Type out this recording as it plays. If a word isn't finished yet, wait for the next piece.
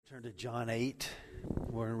Turn to John 8.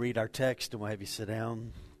 We're going to read our text and we'll have you sit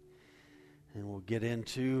down. And we'll get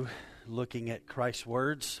into looking at Christ's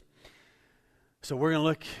words. So we're going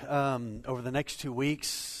to look over the next 2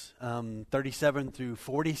 weeks, 37 through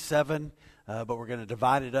 47. But we're going to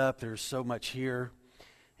divide it up. There's so much here.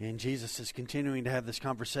 And Jesus is continuing to have this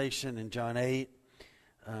conversation in John 8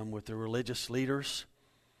 with the religious leaders.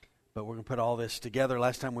 But we're going to put all this together.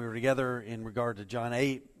 Last time we were together in regard to John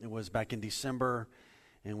 8, it was back in December.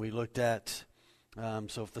 And we looked at,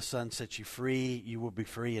 so if the Son sets you free, you will be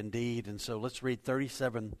free indeed. And so let's read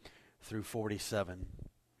 37 through 47.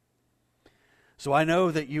 So I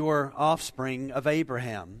know that you are offspring of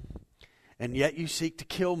Abraham, and yet you seek to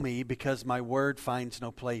kill me because my word finds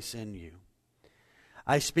no place in you.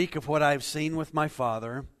 I speak of what I have seen with my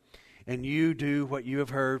father, and you do what you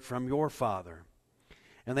have heard from your father.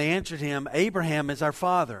 And they answered him, Abraham is our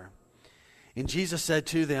father. And Jesus said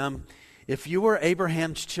to them, if you were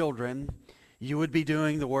Abraham's children, you would be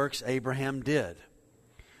doing the works Abraham did.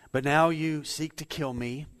 But now you seek to kill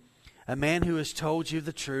me, a man who has told you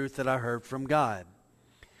the truth that I heard from God.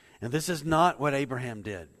 And this is not what Abraham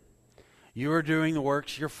did. You are doing the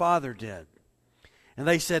works your father did. And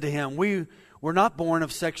they said to him, we were not born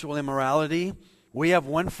of sexual immorality. We have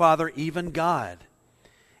one Father, even God.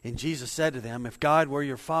 And Jesus said to them, if God were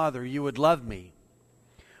your Father, you would love me.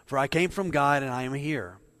 For I came from God and I am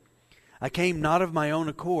here. I came not of my own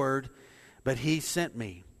accord, but He sent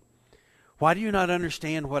me. Why do you not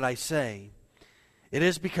understand what I say? It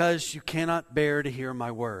is because you cannot bear to hear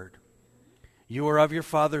my word. You are of your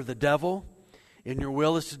father the devil, and your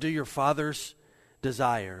will is to do your father's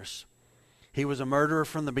desires. He was a murderer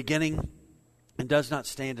from the beginning and does not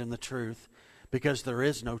stand in the truth, because there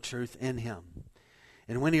is no truth in him.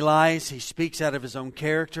 And when he lies, he speaks out of his own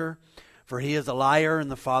character, for he is a liar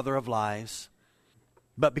and the father of lies.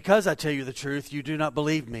 But because I tell you the truth, you do not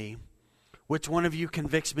believe me. Which one of you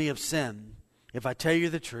convicts me of sin? If I tell you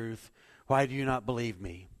the truth, why do you not believe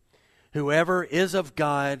me? Whoever is of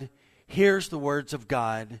God hears the words of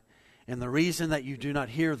God, and the reason that you do not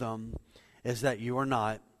hear them is that you are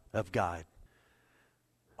not of God.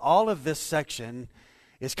 All of this section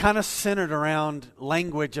is kind of centered around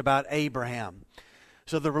language about Abraham.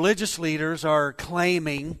 So the religious leaders are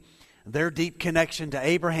claiming their deep connection to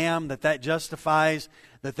Abraham, that justifies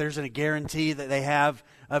that there's a guarantee that they have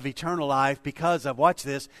of eternal life because of, watch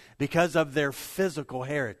this, because of their physical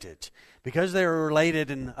heritage. Because they are related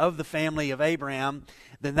and of the family of Abraham,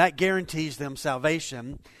 then that guarantees them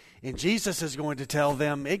salvation. And Jesus is going to tell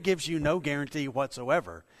them it gives you no guarantee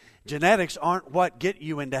whatsoever. Genetics aren't what get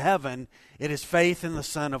you into heaven. It is faith in the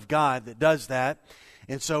Son of God that does that.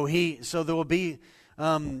 And so there will be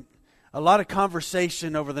a lot of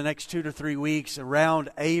conversation over the next 2 to 3 weeks around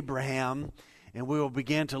Abraham, and we will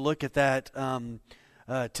begin to look at that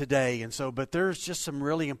today. And so, but there's just some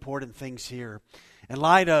really important things here. In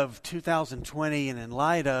light of 2020 and in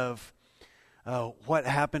light of what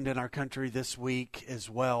happened in our country this week as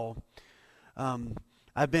well,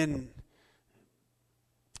 I've been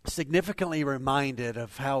significantly reminded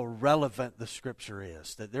of how relevant the Scripture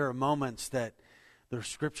is. That there are moments that the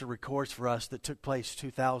Scripture records for us that took place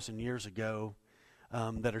 2,000 years ago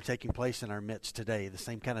that are taking place in our midst today. The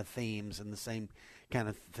same kind of themes and the same kind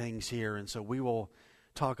of things here. And so we will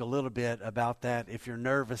talk a little bit about that. If you're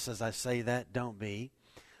nervous as I say that, don't be.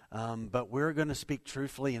 But we're going to speak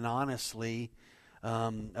truthfully and honestly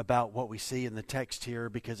about what we see in the text here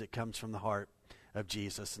because it comes from the heart of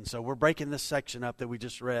Jesus. And so we're breaking this section up that we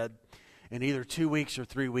just read in either 2 weeks or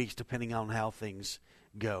 3 weeks, depending on how things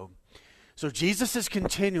go. So Jesus is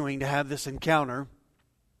continuing to have this encounter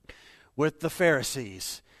with the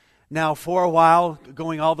Pharisees. Now, for a while,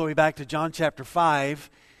 going all the way back to John chapter 5,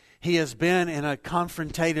 he has been in a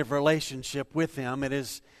confrontative relationship with them. It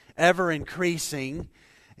is ever increasing.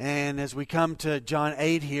 And as we come to John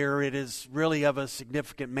 8 here, it is really of a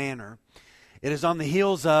significant manner. It is on the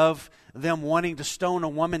heels of them wanting to stone a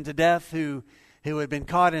woman to death who had been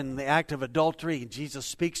caught in the act of adultery. And Jesus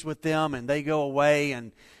speaks with them and they go away.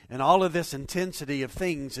 And all of this intensity of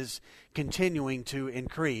things is continuing to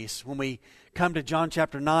increase. When we come to John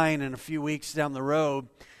chapter 9 in a few weeks down the road,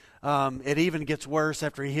 it even gets worse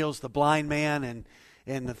after he heals the blind man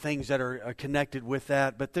and the things that are connected with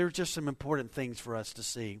that. But there's just some important things for us to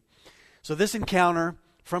see. So this encounter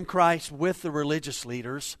from Christ with the religious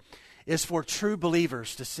leaders is for true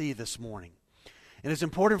believers to see this morning. And it's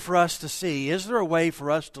important for us to see, is there a way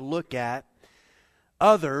for us to look at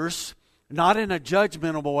others, not in a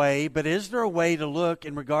judgmental way, but is there a way to look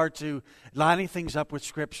in regard to lining things up with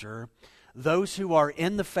Scripture, those who are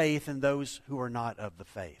in the faith and those who are not of the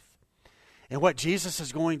faith? And what Jesus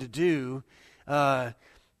is going to do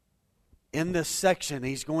in this section,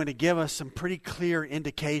 he's going to give us some pretty clear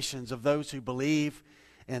indications of those who believe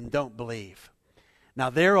and don't believe. Now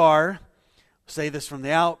there are, say this from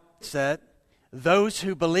the outset, those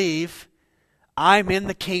who believe, I'm in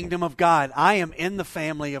the kingdom of God. I am in the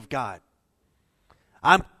family of God.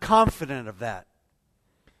 I'm confident of that.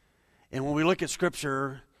 And when we look at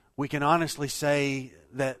Scripture, we can honestly say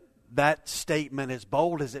that that statement, as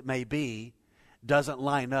bold as it may be, doesn't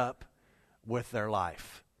line up with their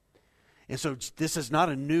life. And so this is not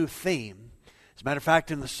a new theme. As a matter of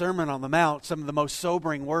fact, in the Sermon on the Mount, some of the most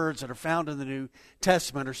sobering words that are found in the New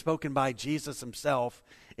Testament are spoken by Jesus himself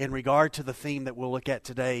in regard to the theme that we'll look at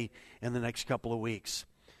today in the next couple of weeks.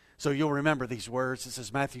 So you'll remember these words. This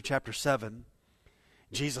is Matthew chapter 7.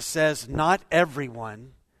 Jesus says, "Not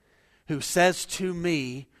everyone who says to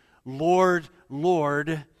me, 'Lord,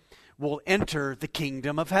 Lord,' will enter the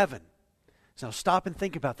kingdom of heaven." So stop and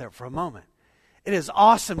think about that for a moment. It is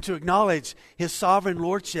awesome to acknowledge his sovereign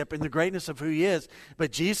lordship and the greatness of who he is.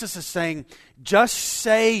 But Jesus is saying, just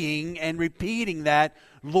saying and repeating that,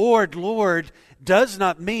 "Lord, Lord," does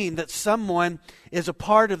not mean that someone is a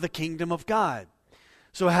part of the kingdom of God.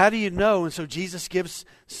 So how do you know? And so Jesus gives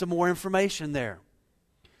some more information there.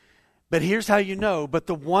 But here's how you know. "But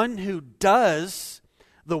the one who does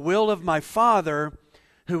the will of my Father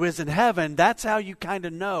who is in heaven," that's how you kind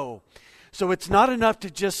of know. So it's not enough to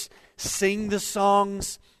just sing the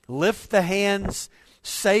songs, lift the hands,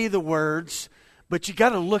 say the words, but you got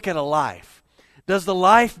to look at a life. Does the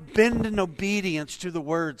life bend in obedience to the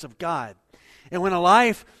words of God? And when a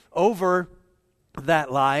life over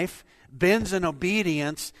that life bends in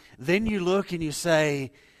obedience, then you look and you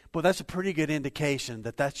say, well, that's a pretty good indication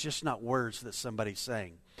that that's just not words that somebody's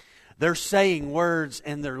saying. They're saying words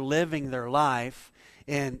and they're living their life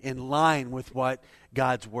in line with what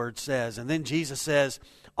God's word says. And then Jesus says,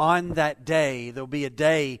 on that day, there'll be a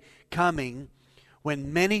day coming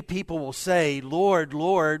when many people will say, "Lord,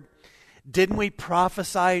 Lord, didn't we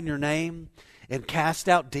prophesy in your name and cast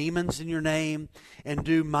out demons in your name and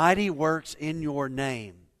do mighty works in your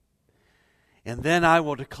name? And then I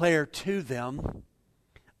will declare to them,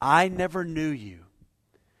 I never knew you.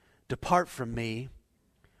 Depart from me,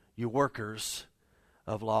 you workers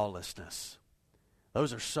of lawlessness."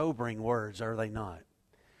 Those are sobering words, are they not?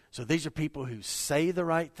 So these are people who say the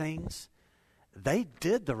right things. They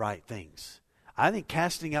did the right things. I think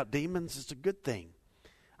casting out demons is a good thing.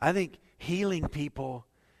 I think healing people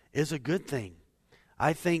is a good thing.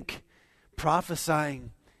 I think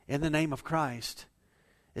prophesying in the name of Christ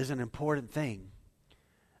is an important thing.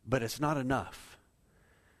 But it's not enough.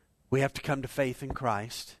 We have to come to faith in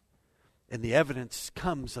Christ. And the evidence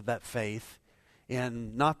comes of that faith.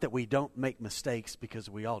 And not that we don't make mistakes, because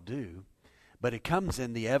we all do. But it comes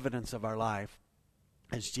in the evidence of our life,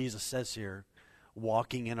 as Jesus says here,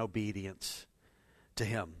 walking in obedience to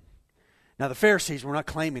Him. Now the Pharisees were not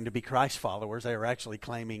claiming to be Christ followers. They were actually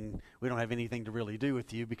claiming, we don't have anything to really do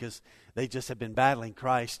with you, because they just have been battling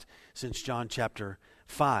Christ since John chapter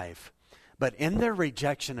 5. But in their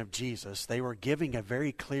rejection of Jesus, they were giving a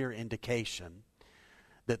very clear indication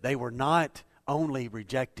that they were not only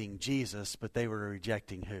rejecting Jesus, but they were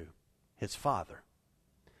rejecting who? His Father.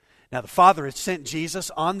 Now the Father had sent Jesus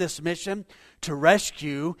on this mission to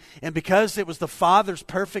rescue, and because it was the Father's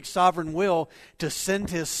perfect sovereign will to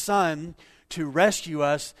send His Son to rescue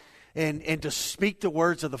us and to speak the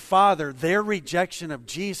words of the Father, their rejection of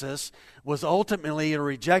Jesus was ultimately a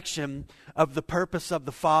rejection of the purpose of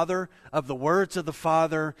the Father, of the words of the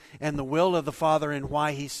Father, and the will of the Father, and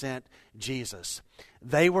why He sent Jesus.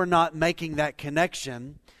 They were not making that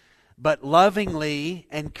connection, but lovingly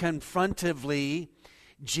and confrontively,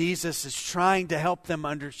 Jesus is trying to help them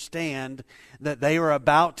understand that they were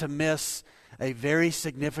about to miss a very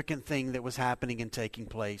significant thing that was happening and taking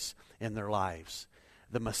place in their lives.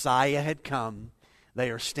 The Messiah had come.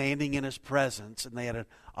 They are standing in His presence, and they had an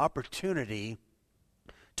opportunity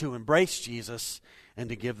to embrace Jesus and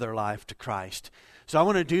to give their life to Christ. So I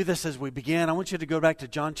want to do this as we begin. I want you to go back to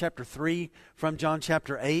John chapter 3 from John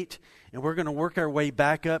chapter 8, and we're going to work our way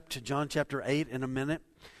back up to John chapter 8 in a minute.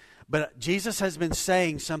 But Jesus has been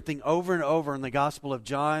saying something over and over in the Gospel of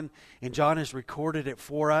John, and John has recorded it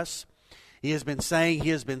for us. He has been saying He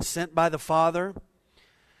has been sent by the Father,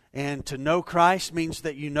 and to know Christ means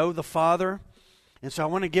that you know the Father. And so I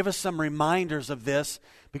want to give us some reminders of this,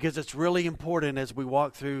 because it's really important as we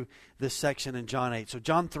walk through this section in John 8. So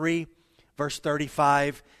John 3, verse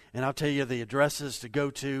 35, and I'll tell you the addresses to go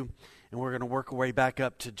to, and we're going to work our way back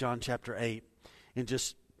up to John chapter 8 and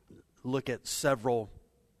just look at several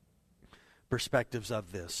perspectives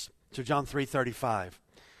of this. So John 3:35.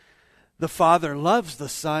 The Father loves the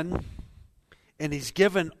Son And he's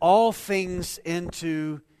given all things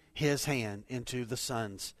into his hand, into the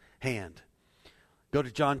Son's hand. Go to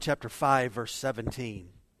John chapter 5, verse 17.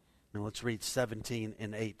 And let's read 17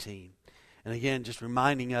 and 18. And again, just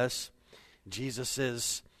reminding us, Jesus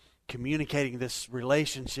is communicating this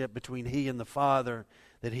relationship between he and the Father,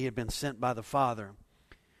 that he had been sent by the Father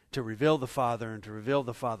to reveal the Father and to reveal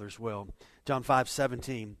the Father's will. John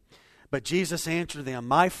 5:17. But Jesus answered them,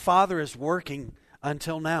 my Father is working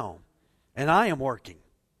until now, and I am working.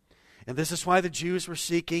 And this is why the Jews were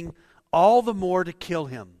seeking all the more to kill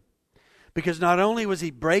him, because not only was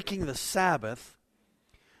he breaking the Sabbath,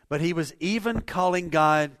 but he was even calling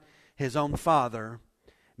God his own Father,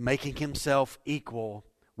 making himself equal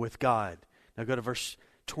with God. Now go to verse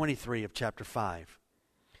 23 of chapter 5.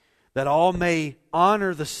 That all may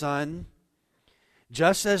honor the Son,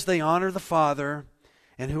 just as they honor the Father,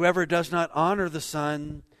 and whoever does not honor the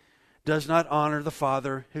Son does not honor the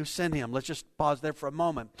Father who sent him. Let's just pause there for a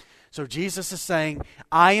moment. So Jesus is saying,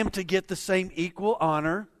 I am to get the same equal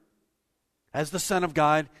honor as the Son of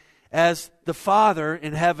God, as the Father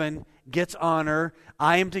in heaven gets honor.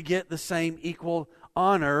 I am to get the same equal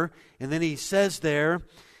honor. And then he says there,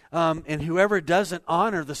 and whoever doesn't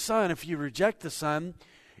honor the Son, if you reject the Son,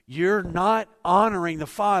 you're not honoring the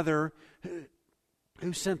Father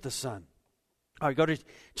who sent the Son. All right, go to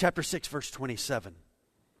chapter 6, verse 27.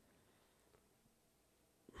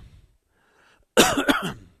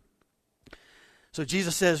 So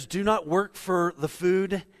Jesus says, do not work for the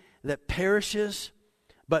food that perishes,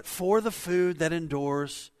 but for the food that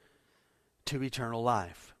endures to eternal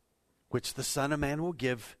life, which the Son of Man will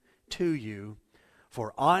give to you,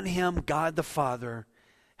 for on him God the Father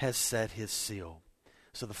has set his seal.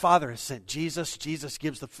 So the Father has sent Jesus. Jesus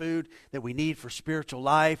gives the food that we need for spiritual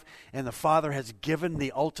life, and the Father has given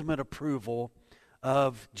the ultimate approval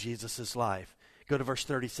of Jesus' life. Go to verse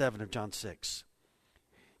 37 of John 6.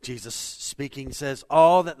 Jesus speaking says,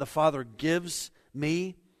 all that the Father gives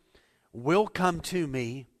me will come to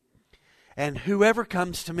me, and whoever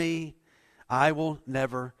comes to me, I will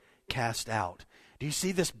never cast out. Do you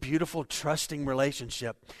see this beautiful, trusting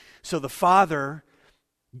relationship? So the Father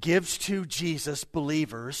gives to Jesus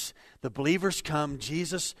believers. The believers come.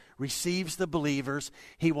 Jesus receives the believers.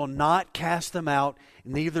 He will not cast them out.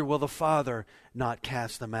 Neither will the Father not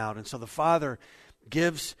cast them out. And so the Father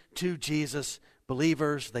gives to Jesus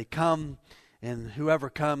believers. They come, and whoever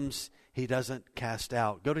comes, he doesn't cast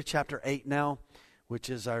out. Go to chapter 8 now, which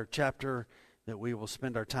is our chapter that we will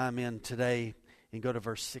spend our time in today, and go to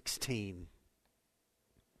verse 16.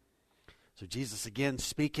 So Jesus again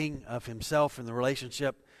speaking of himself and the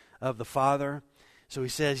relationship of the Father. So he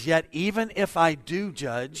says, yet even if I do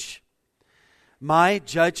judge, my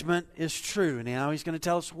judgment is true. Now he's going to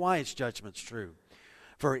tell us why his judgment's true.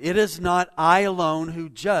 For it is not I alone who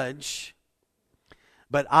judge,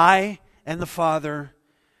 but I and the Father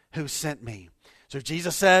who sent me. So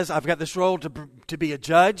Jesus says, I've got this role to be a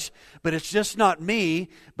judge, but it's just not me,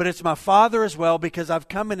 but it's my Father as well, because I've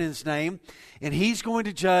come in his name, and he's going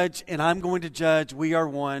to judge, and I'm going to judge. We are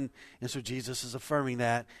one. And so Jesus is affirming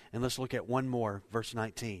that. And let's look at one more, verse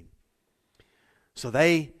 19. So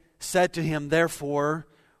they said to him, therefore,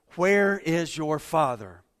 where is your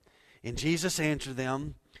Father? And Jesus answered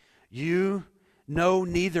them, you know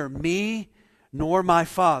neither me nor my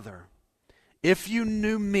Father. If you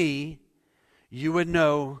knew me, you would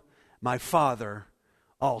know my Father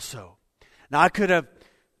also. Now I could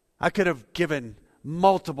have given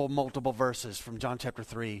multiple verses from John chapter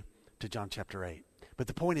 3 to John chapter 8. But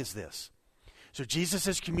the point is this. So Jesus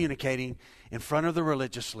is communicating in front of the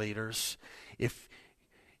religious leaders.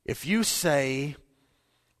 If you say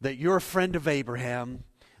that you're a friend of Abraham,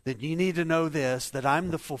 then you need to know this, that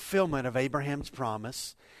I'm the fulfillment of Abraham's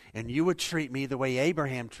promise, and you would treat me the way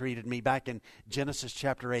Abraham treated me back in Genesis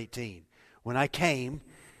chapter 18. When I came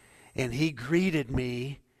and he greeted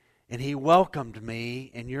me and he welcomed me,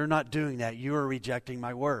 and you're not doing that. You are rejecting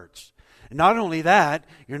my words. And not only that,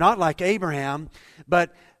 you're not like Abraham,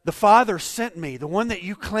 but the Father sent me, the one that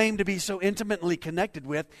you claim to be so intimately connected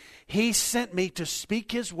with. He sent me to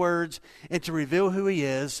speak his words and to reveal who he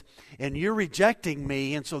is, and you're rejecting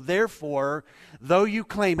me. And so therefore, though you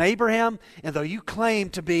claim Abraham and though you claim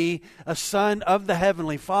to be a son of the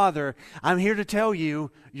Heavenly Father, I'm here to tell you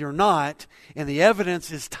you're not, and the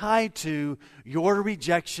evidence is tied to your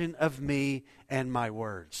rejection of me and my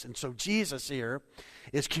words. And so Jesus here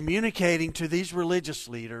is communicating to these religious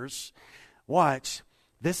leaders, watch,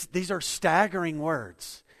 these are staggering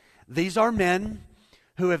words. These are men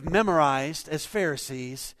who have memorized, as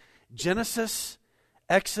Pharisees, Genesis,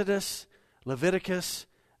 Exodus, Leviticus,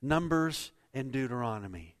 Numbers, and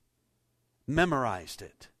Deuteronomy. Memorized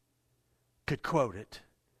it. could quote it.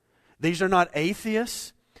 These are not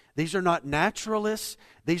atheists. These are not naturalists.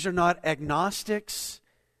 These are not agnostics.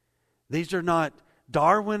 These are not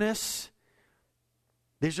Darwinists.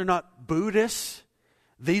 These are not Buddhists.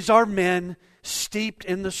 These are men steeped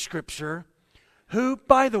in the Scripture who,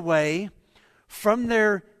 by the way, from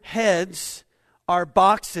their heads are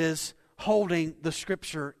boxes holding the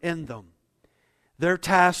Scripture in them. Their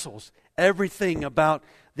tassels, everything about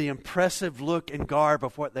the impressive look and garb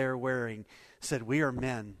of what they are wearing said, we are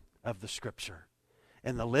men of the Scripture.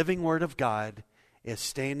 And the living Word of God is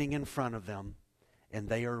standing in front of them, and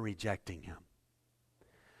they are rejecting Him.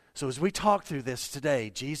 So as we talk through this today,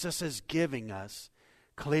 Jesus is giving us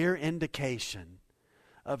clear indication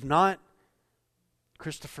of not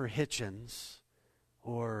Christopher Hitchens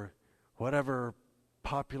or whatever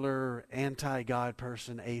popular anti-God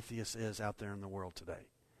person atheist is out there in the world today.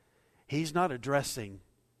 He's not addressing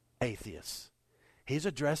atheists. He's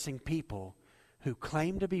addressing people who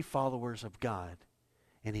claim to be followers of God,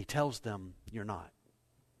 and he tells them, you're not.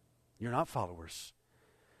 You're not followers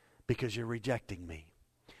because you're rejecting me.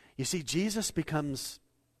 You see, Jesus becomes,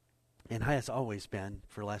 and has always been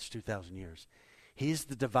for the last 2,000 years, he's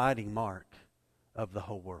the dividing mark of the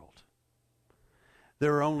whole world.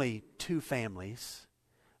 There are only two families.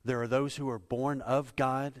 There are those who are born of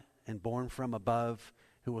God and born from above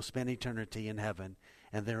who will spend eternity in heaven.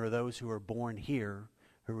 And there are those who are born here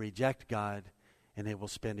who reject God and they will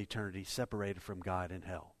spend eternity separated from God in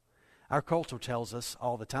hell. Our culture tells us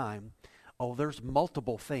all the time, oh, there's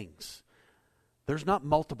multiple things. There's not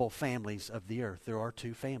multiple families of the earth. There are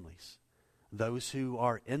two families. Those who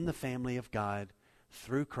are in the family of God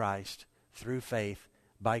through Christ, through faith,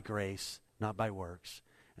 by grace, not by works.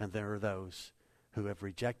 And there are those who have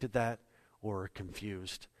rejected that or are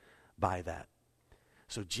confused by that.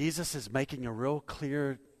 So Jesus is making a real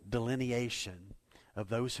clear delineation of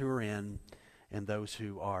those who are in and those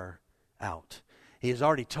who are out. He has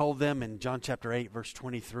already told them in John chapter 8, verse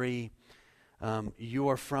 23, you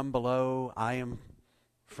are from below, I am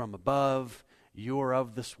from above. You are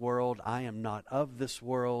of this world, I am not of this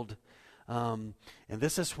world. And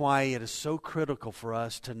this is why it is so critical for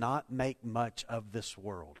us to not make much of this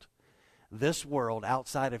world. This world,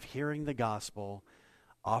 outside of hearing the gospel,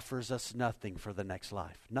 offers us nothing for the next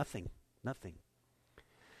life. Nothing.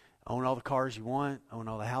 Own all the cars you want, own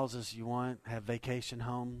all the houses you want, have vacation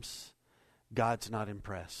homes. God's not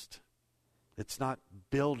impressed. It's not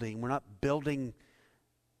building. We're not building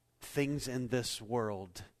things in this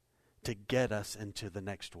world to get us into the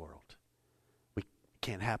next world. It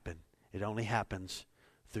can't happen. It only happens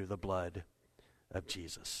through the blood of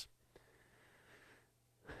Jesus.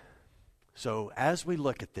 So as we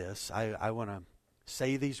look at this, I want to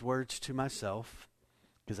say these words to myself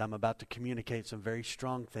because I'm about to communicate some very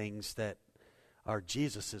strong things that are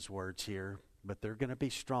Jesus's words here, but they're going to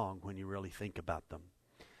be strong when you really think about them.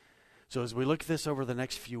 So as we look at this over the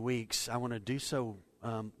next few weeks, I want to do so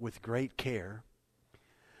with great care,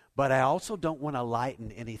 but I also don't want to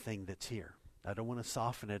lighten anything that's here. I don't want to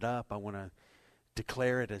soften it up. I want to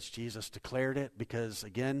declare it as Jesus declared it because,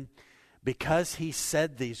 again, because he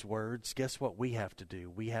said these words, guess what we have to do?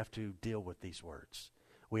 We have to deal with these words.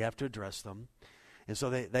 We have to address them. And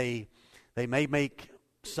so they may make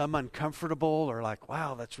some uncomfortable or like,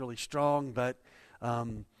 wow, that's really strong, but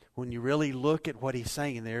when you really look at what he's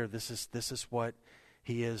saying there, this is what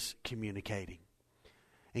he is communicating.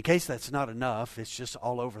 In case that's not enough, it's just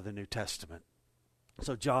all over the New Testament.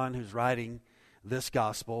 So John, who's writing this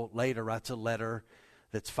gospel, later writes a letter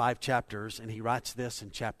that's 5 chapters, and he writes this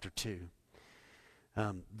in chapter 2.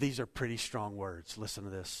 These are pretty strong words. Listen to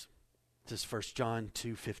this. This is 1 John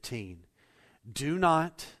 2:15. Do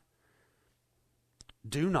not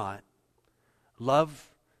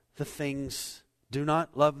love the things, do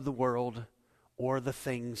not love the world or the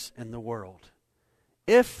things in the world.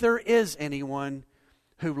 If there is anyone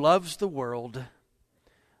who loves the world,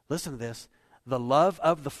 listen to this, the love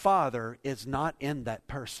of the Father is not in that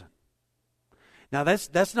person. Now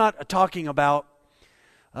that's not talking about,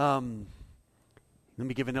 let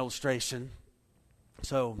me give an illustration.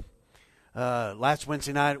 So last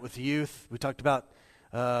Wednesday night with the youth, we talked about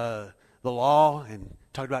the law and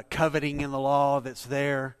talked about coveting in the law that's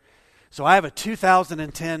there. So I have a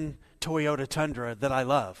 2010 Toyota Tundra that I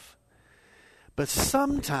love. But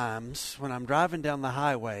sometimes when I'm driving down the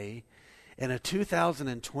highway and a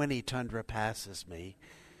 2020 Tundra passes me,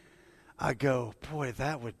 I go, boy,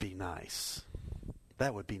 that would be nice.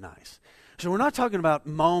 That would be nice. So we're not talking about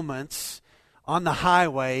moments on the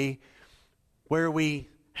highway where we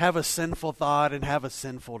have a sinful thought and have a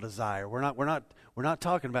sinful desire. We're not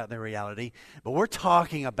talking about the reality, but we're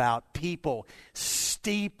talking about people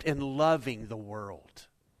steeped in loving the world.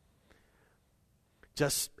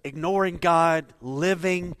 Just ignoring God,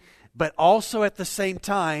 living, but also at the same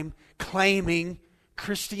time claiming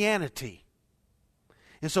Christianity.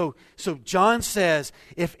 And so John says,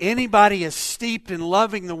 if anybody is steeped in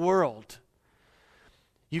loving the world,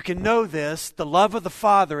 you can know this, the love of the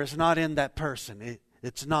Father is not in that person.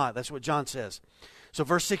 It's not. That's what John says. So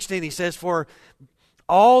verse 16, he says, for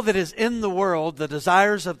all that is in the world, the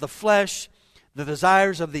desires of the flesh, the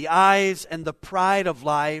desires of the eyes, and the pride of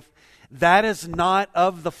life, that is not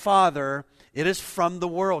of the Father. It is from the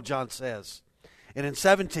world, John says. And in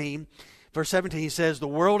verse 17, he says, the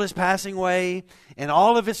world is passing away, and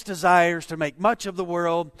all of its desires to make much of the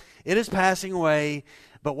world, it is passing away.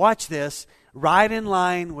 But watch this, right in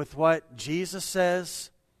line with what Jesus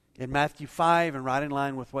says in Matthew 5, and right in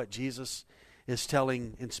line with what Jesus is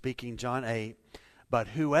telling and speaking John 8. But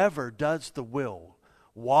whoever does the will,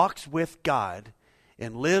 walks with God,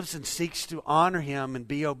 and lives and seeks to honor Him and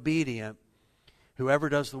be obedient, whoever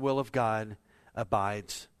does the will of God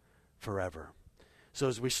abides forever. So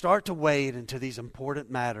as we start to wade into these important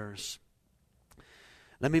matters,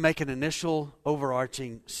 let me make an initial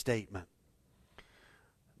overarching statement.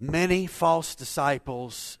 Many false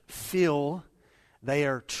disciples feel they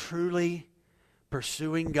are truly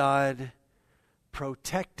pursuing God,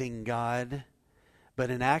 protecting God, but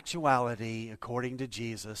in actuality, according to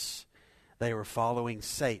Jesus, they are following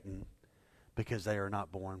Satan because they are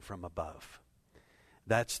not born from above.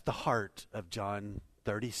 That's the heart of John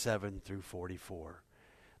 37 through 44.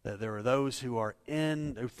 That there are those who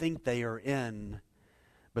think they are in,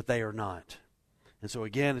 but they are not. And so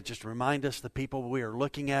again, it just reminds us the people we are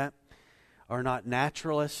looking at are not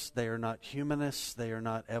naturalists, they are not humanists, they are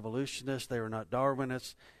not evolutionists, they are not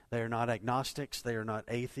Darwinists, they are not agnostics, they are not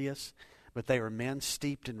atheists, but they are men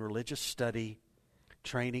steeped in religious study,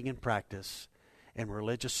 training and practice, and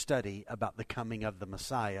religious study about the coming of the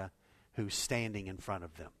Messiah who's standing in front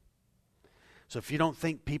of them. So if you don't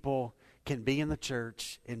think people can be in the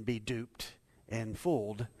church and be duped and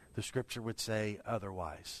fooled, the Scripture would say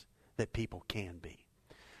otherwise, that people can be.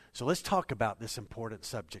 So let's talk about this important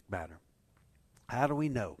subject matter. How do we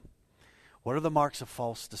know? What are the marks of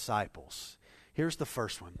false disciples? Here's the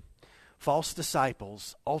first one. False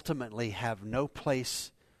disciples ultimately have no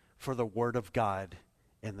place for the Word of God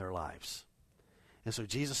in their lives. And so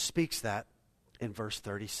Jesus speaks that in verse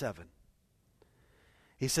 37.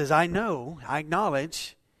 He says, I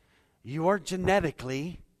acknowledge you are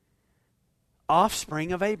genetically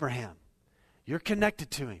offspring of Abraham. You're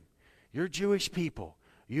connected to him. You're Jewish people.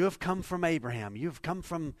 You have come from Abraham. You've come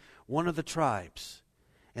from one of the tribes.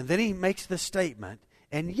 And then he makes this statement,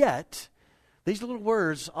 and yet, these little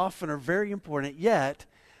words often are very important, yet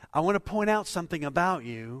I want to point out something about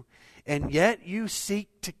you, and yet you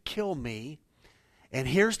seek to kill me. And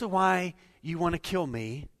here's the why you want to kill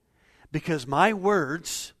me. Because my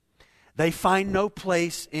words, they find no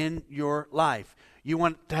place in your life. You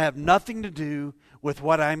want to have nothing to do with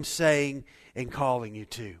what I'm saying and calling you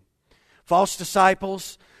to. False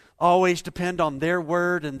disciples always depend on their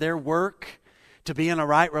word and their work to be in a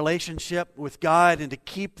right relationship with God and to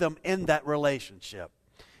keep them in that relationship.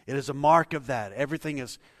 It is a mark of that. Everything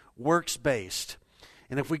is works-based.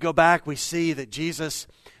 And if we go back, we see that Jesus,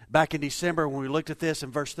 back in December when we looked at this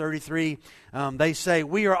in verse 33, they say,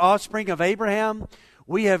 we are offspring of Abraham.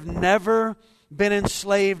 We have never been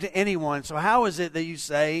enslaved to anyone. So how is it that you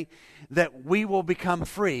say that we will become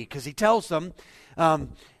free? Because he tells them,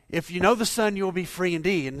 if you know the Son, you will be free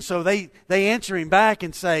indeed. And so they answer him back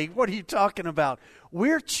and say, what are you talking about?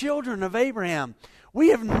 We're children of Abraham. We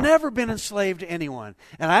have never been enslaved to anyone.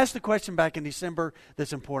 And I asked the question back in December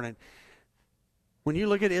that's important. When you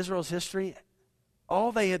look at Israel's history,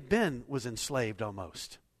 all they had been was enslaved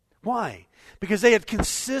almost. Why? Because they had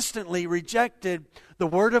consistently rejected the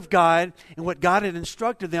Word of God and what God had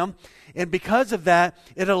instructed them. And because of that,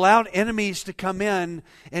 it allowed enemies to come in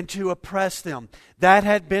and to oppress them. That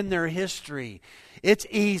had been their history. It's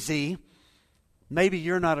easy. Maybe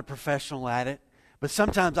you're not a professional at it, but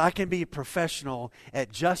sometimes I can be a professional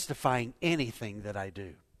at justifying anything that I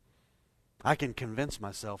do. I can convince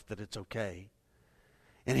myself that it's okay.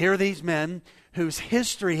 And here are these men whose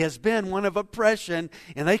history has been one of oppression,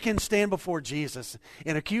 and they can stand before Jesus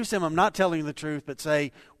and accuse him of not telling the truth, but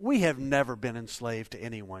say, we have never been enslaved to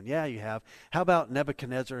anyone. Yeah, you have. How about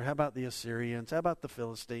Nebuchadnezzar? How about the Assyrians? How about the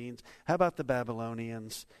Philistines? How about the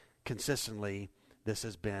Babylonians? Consistently, this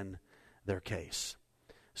has been their case.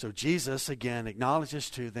 So Jesus, again,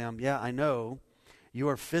 acknowledges to them, yeah, I know you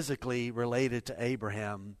are physically related to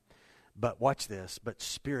Abraham, but watch this, but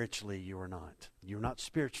spiritually you are not. You're not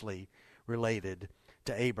spiritually related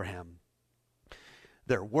to Abraham.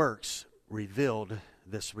 Their works revealed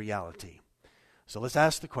this reality. So let's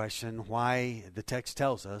ask the question, why, the text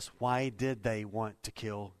tells us, why did they want to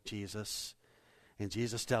kill Jesus? And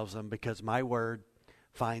Jesus tells them, because my word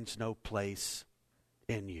finds no place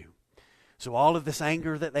in you. So all of this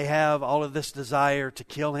anger that they have, all of this desire to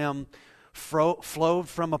kill him, flowed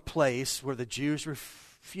from a place where the Jews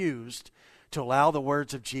refused to allow the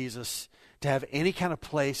words of Jesus to have any kind of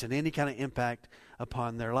place and any kind of impact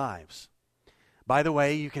upon their lives. By the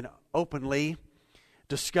way, you can openly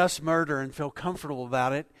discuss murder and feel comfortable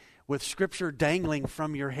about it with Scripture dangling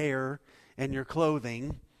from your hair and your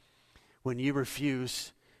clothing when you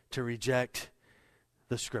refuse to reject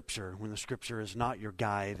the Scripture, when the Scripture is not your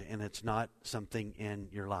guide and it's not something in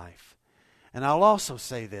your life. And I'll also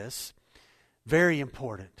say this, very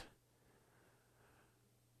important.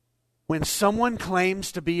 When someone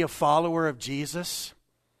claims to be a follower of Jesus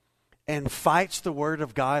and fights the Word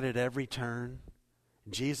of God at every turn,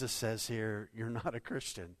 Jesus says here, you're not a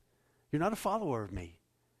Christian. You're not a follower of me.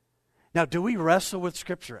 Now, do we wrestle with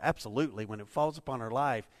Scripture? Absolutely. When it falls upon our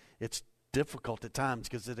life, it's difficult at times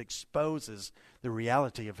because it exposes the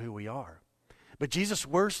reality of who we are. But Jesus'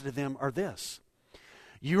 words to them are this.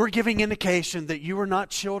 You are giving indication that you are not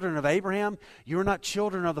children of Abraham. You are not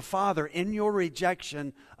children of the Father in your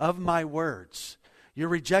rejection of my words. Your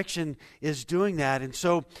rejection is doing that. And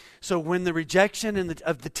so when the rejection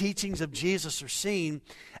of the teachings of Jesus are seen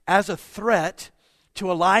as a threat to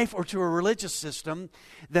a life or to a religious system,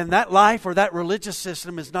 then that life or that religious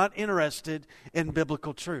system is not interested in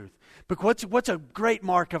biblical truth. But what's a great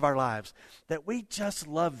mark of our lives? That we just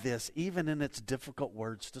love this, even in its difficult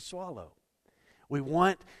words to swallow. We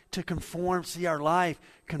want to conform, see our life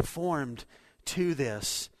conformed to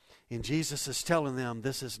this. And Jesus is telling them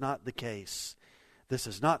this is not the case. This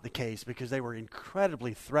is not the case because they were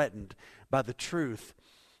incredibly threatened by the truth.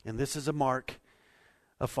 And this is a mark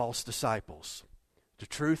of false disciples. The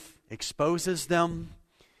truth exposes them.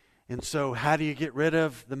 And so how do you get rid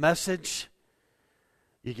of the message?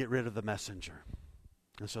 You get rid of the messenger.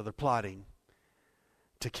 And so they're plotting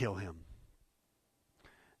to kill him.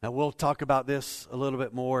 Now we'll talk about this a little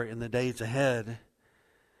bit more in the days ahead.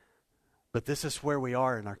 But this is where we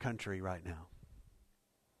are in our country right now.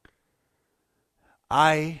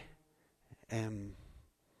 I am,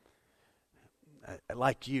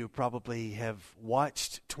 like you, probably have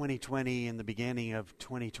watched 2020 and the beginning of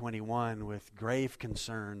 2021 with grave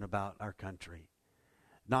concern about our country.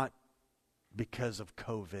 Not because of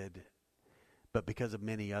COVID, but because of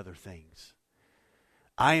many other things.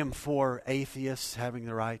 I am for atheists having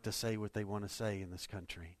the right to say what they want to say in this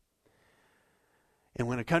country. And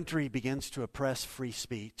when a country begins to oppress free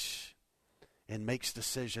speech and makes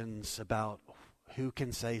decisions about who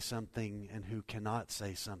can say something and who cannot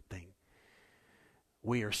say something,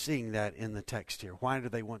 we are seeing that in the text here. Why do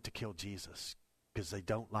they want to kill Jesus? Because they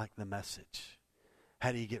don't like the message.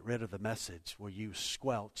 How do you get rid of the message? Well, you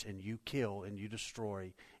squelch and you kill and you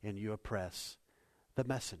destroy and you oppress the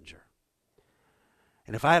messenger.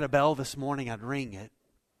 And if I had a bell this morning, I'd ring it.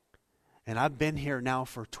 And I've been here now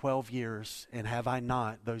for 12 years, and have I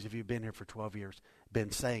not, those of you who've been here for 12 years,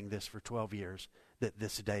 been saying this for 12 years, that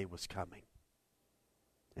this day was coming.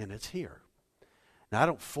 And it's here. Now, I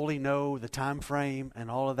don't fully know the time frame and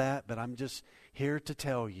all of that, but I'm just here to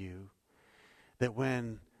tell you that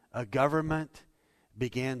when a government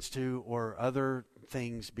begins to, or other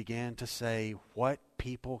things began to say what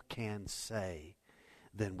people can say,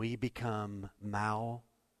 then we become Mao,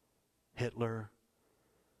 Hitler,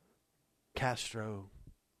 Castro.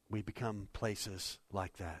 We become places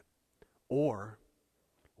like that. Or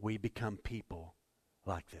we become people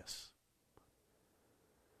like this.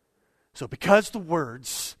 So because the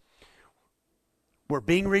words were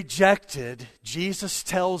being rejected, Jesus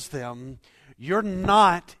tells them, you're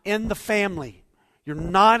not in the family. You're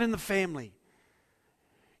not in the family.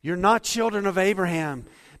 You're not children of Abraham.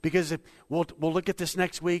 Because we'll look at this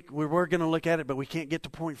next week. We were going to look at it, but we can't get to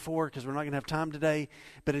point 4 because we're not going to have time today.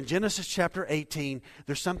 But in Genesis chapter 18,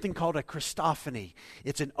 there's something called a Christophany.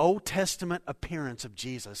 It's an Old Testament appearance of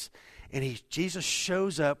Jesus. And Jesus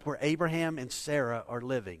shows up where Abraham and Sarah are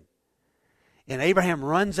living. And Abraham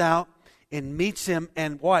runs out and meets him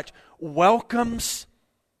and welcomes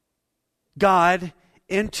God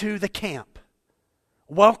into the camp.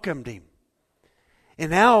 Welcomed him. And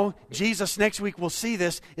now, Jesus, next week we'll see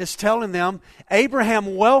this, is telling them,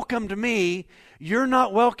 Abraham welcomed me, you're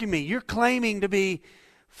not welcoming me. You're claiming to be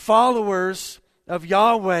followers of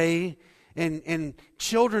Yahweh, and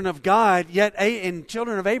children of God, and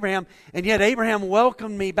children of Abraham, and yet Abraham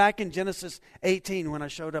welcomed me back in Genesis 18 when I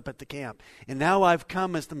showed up at the camp. And now I've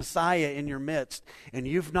come as the Messiah in your midst, and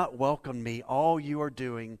you've not welcomed me. All you are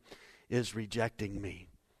doing is rejecting me.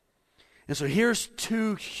 And so here's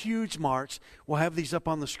two huge marks. We'll have these up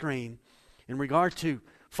on the screen in regard to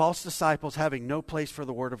false disciples having no place for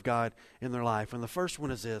the Word of God in their life. And the first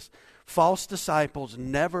one is this: false disciples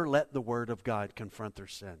never let the Word of God confront their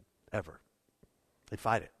sin, ever. They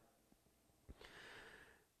fight it.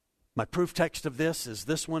 My proof text of this is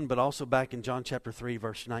this one, but also back in John chapter 3,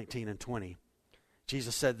 verse 19 and 20.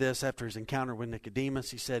 Jesus said this after his encounter with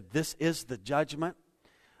Nicodemus. He said, "This is the judgment.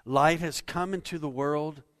 Light has come into the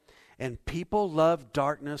world, and people love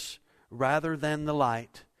darkness rather than the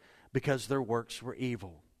light, because their works were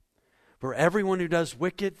evil. For everyone who does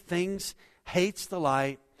wicked things hates the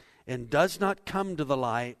light and does not come to the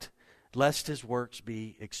light, lest his works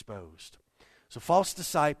be exposed." So false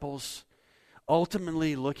disciples,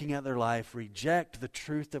 ultimately looking at their life, reject the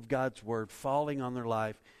truth of God's Word falling on their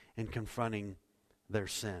life and confronting their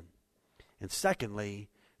sin. And secondly,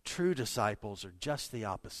 true disciples are just the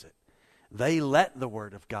opposite. They let the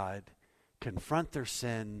Word of God confront their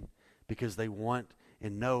sin because they want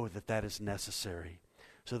and know that that is necessary.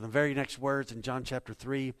 So the very next words in John chapter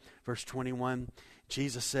 3, verse 21,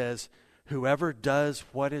 Jesus says, "Whoever does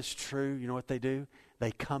what is true," you know what they do?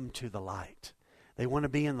 They come to the light. They want to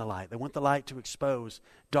be in the light. They want the light to expose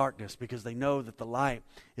darkness because they know that the light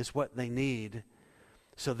is what they need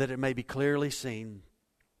so that it may be clearly seen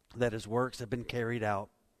that his works have been carried out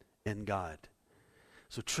in God.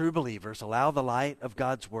 So true believers allow the light of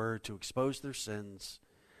God's Word to expose their sins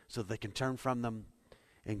so they can turn from them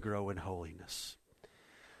and grow in holiness.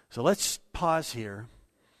 So let's pause here,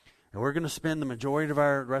 and we're going to spend the majority of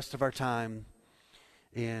our rest of our time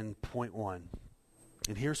in point one.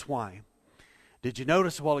 And here's why. Did you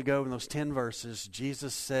notice a while ago in those 10 verses,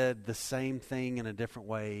 Jesus said the same thing in a different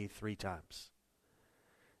way 3 times?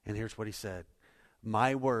 And here's what he said: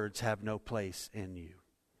 "My words have no place in you."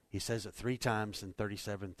 He says it 3 times in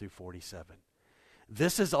 37 through 47.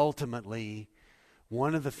 This is ultimately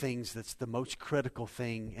one of the things that's the most critical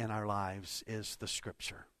thing in our lives is the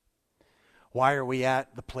Scripture. Why are we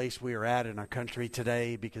at the place we are at in our country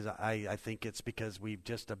today? Because I think it's because we've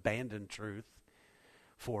just abandoned truth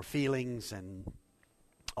for feelings and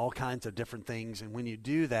all kinds of different things. And when you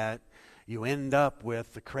do that, you end up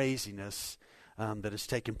with the craziness that has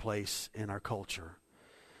taken place in our culture.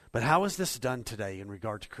 But how is this done today in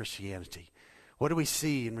regard to Christianity? What do we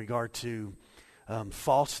see in regard to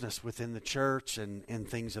falseness within the church and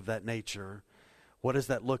things of that nature? What does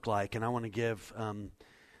that look like? And I want to give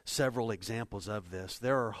several examples of this.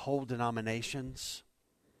 There are whole denominations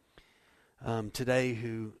today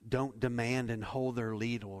who don't demand and hold their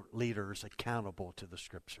leaders accountable to the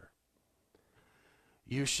Scripture.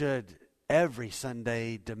 You should every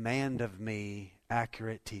Sunday demand of me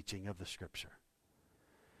accurate teaching of the Scripture.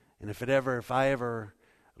 And if I ever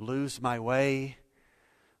lose my way,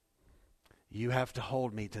 you have to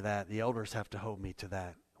hold me to that. The elders have to hold me to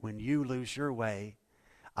that. When you lose your way,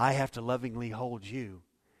 I have to lovingly hold you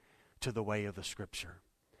to the way of the Scripture.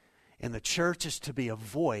 And the church is to be a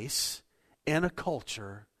voice in a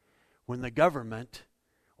culture when the government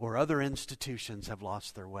or other institutions have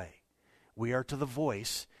lost their way. We are to the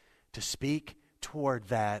voice to speak toward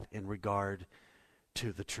that in regard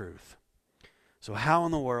to the truth. So how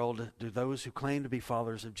in the world do those who claim to be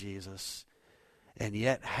followers of Jesus and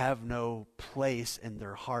yet have no place in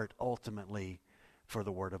their heart ultimately for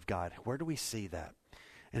the Word of God? Where do we see that?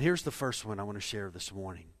 And here's the first one I want to share this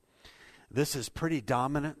morning. This is pretty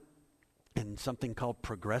dominant in something called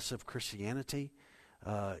progressive Christianity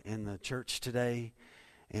in the church today.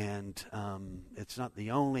 And it's not the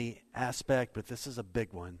only aspect, but this is a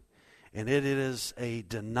big one. And it is a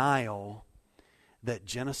denial that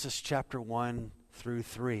Genesis chapter 1 through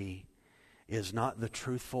 3 is not the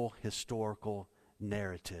truthful historical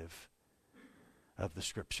narrative of the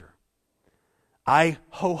Scripture. I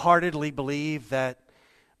wholeheartedly believe that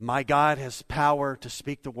my God has power to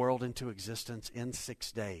speak the world into existence in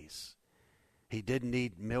 6 days. He didn't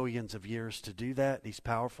need millions of years to do that. He's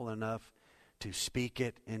powerful enough to speak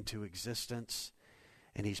it into existence.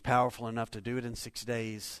 And He's powerful enough to do it in 6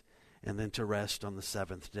 days and then to rest on the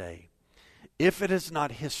 7th day. If it is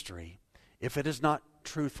not history, if it is not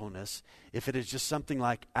truthfulness, if it is just something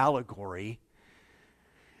like allegory,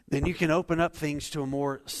 then you can open up things to a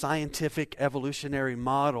more scientific evolutionary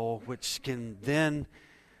model, which can then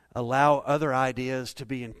allow other ideas to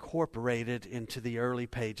be incorporated into the early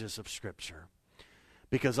pages of Scripture.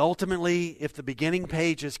 Because ultimately, if the beginning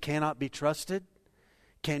pages cannot be trusted,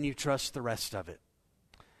 can you trust the rest of it?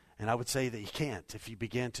 And I would say that you can't if you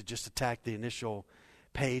begin to just attack the initial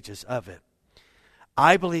pages of it.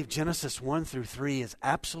 I believe Genesis 1 through 3 is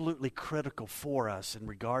absolutely critical for us in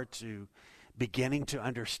regard to beginning to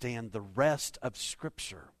understand the rest of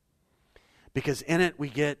Scripture. Because in it we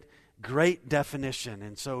get great definition,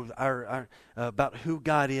 and so our about who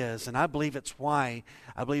God is. And I believe it's why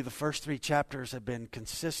I believe the first 3 chapters have been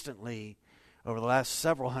consistently, over the last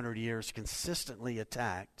several hundred years, consistently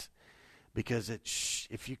attacked. Because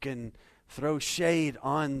if you can throw shade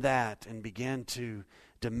on that and begin to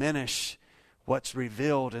diminish what's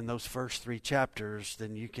revealed in those first 3 chapters,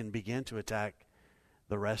 then you can begin to attack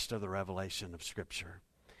the rest of the revelation of Scripture.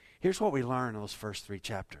 Here's what we learn in those first 3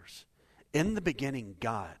 chapters. In the beginning,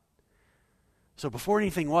 God. So before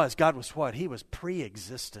anything was, God was what? He was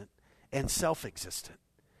pre-existent and self-existent.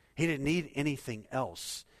 He didn't need anything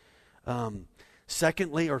else.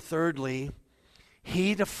 Secondly or thirdly,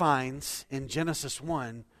 He defines in Genesis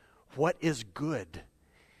 1 what is good.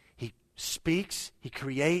 He speaks, He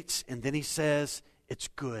creates, and then He says it's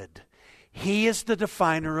good. He is the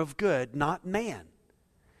definer of good, not man.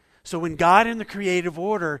 So when God in the creative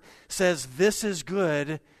order says this is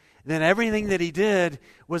good, then everything that He did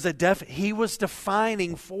was He was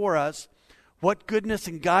defining for us what goodness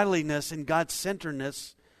and godliness and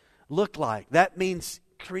God-centeredness look like. That means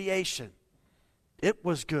creation. It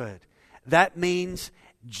was good. That means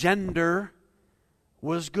gender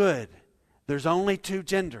was good. There's only 2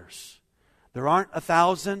 genders. There aren't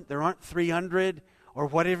 1,000, there aren't 300, or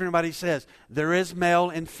whatever everybody says. There is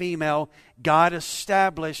male and female. God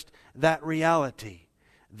established that reality.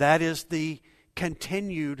 That is the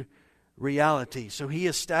continued reality. So He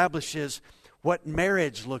establishes what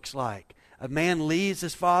marriage looks like. A man leaves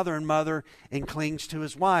his father and mother and clings to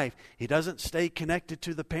his wife. He doesn't stay connected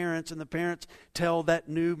to the parents, and the parents tell that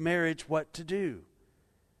new marriage what to do.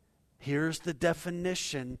 Here's the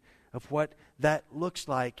definition of what that looks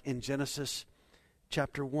like in Genesis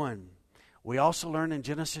chapter 1. We also learn in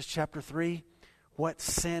Genesis chapter 3 what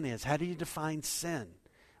sin is. How do you define sin?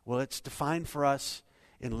 Well, it's defined for us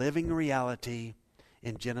in living reality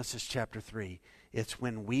in Genesis chapter 3. It's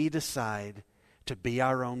when we decide to be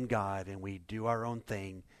our own God and we do our own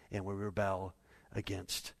thing and we rebel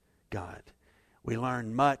against God. We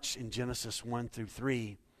learn much in Genesis 1 through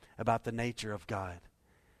 3 about the nature of God.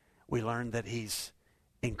 We learn that He's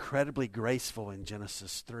incredibly graceful in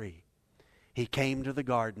Genesis 3. He came to the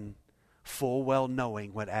garden full well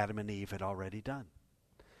knowing what Adam and Eve had already done.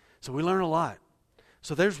 So we learn a lot.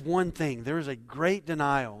 So there's one thing. There is a great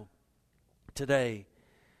denial today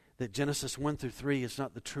that Genesis 1 through 3 is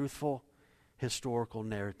not the truthful historical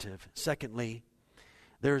narrative. Secondly,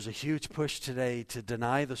 there is a huge push today to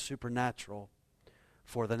deny the supernatural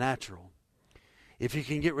for the natural. If you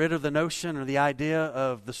can get rid of the notion or the idea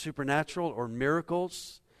of the supernatural or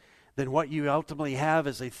miracles, then what you ultimately have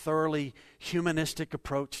is a thoroughly humanistic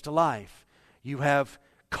approach to life. You have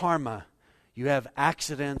karma. You have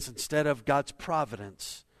accidents instead of God's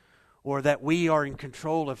providence, or that we are in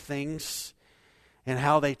control of things and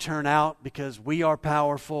how they turn out because we are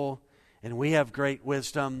powerful and we have great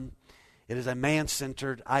wisdom. It is a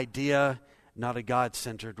man-centered idea, not a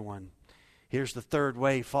God-centered one. Here's the third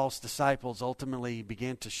way false disciples ultimately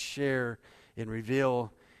begin to share and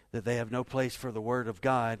reveal that they have no place for the Word of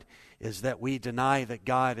God, is that we deny that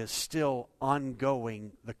God is still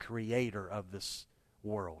ongoing the creator of this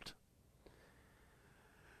world.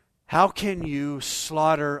 How can you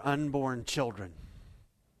slaughter unborn children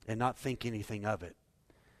and not think anything of it?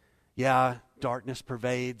 Yeah, darkness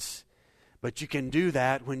pervades, but you can do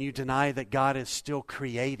that when you deny that God is still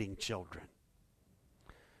creating children.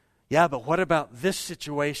 Yeah, but what about this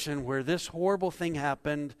situation where this horrible thing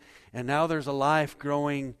happened and now there's a life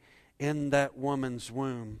growing in that woman's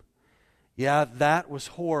womb? Yeah, that was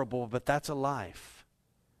horrible, but that's a life.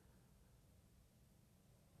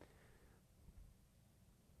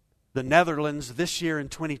 The Netherlands this year in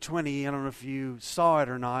 2020, I don't know if you saw it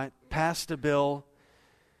or not, passed a bill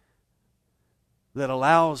that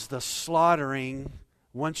allows the slaughtering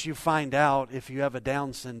once you find out if you have a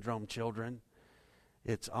Down syndrome children.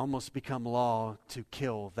 It's almost become law to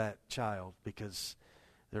kill that child because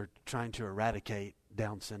they're trying to eradicate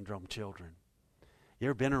Down syndrome children. You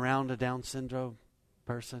ever been around a Down syndrome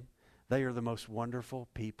person? They are the most wonderful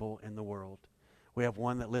people in the world. We have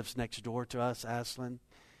one that lives next door to us, Aslan.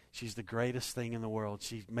 She's the greatest thing in the world.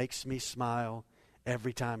 She makes me smile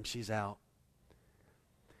every time she's out.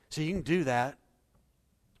 So you can do that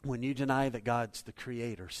when you deny that God's the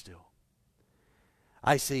creator still.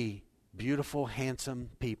 I see beautiful, handsome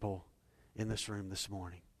people in this room this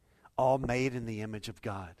morning, all made in the image of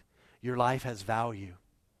God. Your life has value.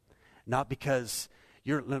 Not because,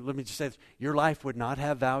 let me just say this, your life would not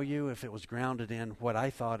have value if it was grounded in what I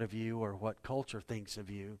thought of you or what culture thinks of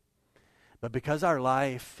you. But because our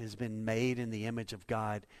life has been made in the image of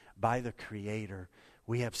God by the Creator,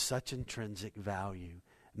 we have such intrinsic value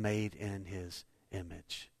made in His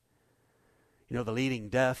image. You know, the leading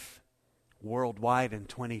death worldwide in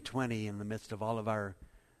 2020 in the midst of all of our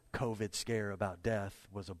COVID scare about death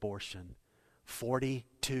was abortion.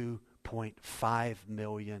 42.5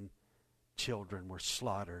 million children were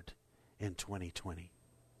slaughtered in 2020.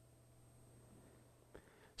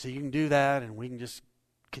 So you can do that, and we can just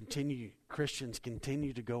Christians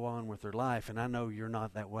continue to go on with their life, and I know you're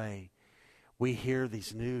not that way. We hear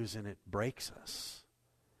these news and it breaks us.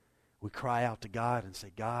 We cry out to God and say,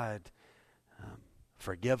 God,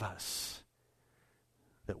 forgive us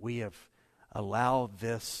that we have allowed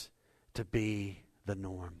this to be the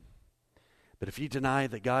norm. But if you deny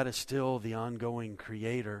that God is still the ongoing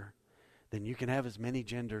Creator, then you can have as many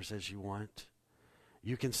genders as you want.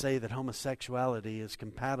 You can say that homosexuality is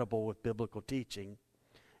compatible with biblical teaching,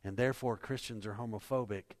 and therefore Christians are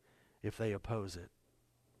homophobic if they oppose it.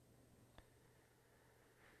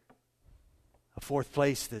 A fourth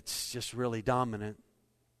place that's just really dominant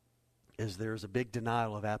is there's a big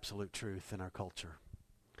denial of absolute truth in our culture.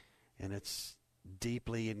 And it's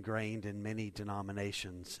deeply ingrained in many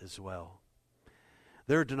denominations as well.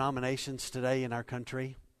 There are denominations today in our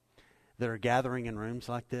country that are gathering in rooms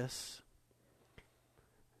like this,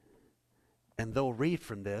 and they'll read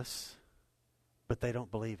from this, but they don't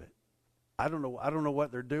believe it. I don't know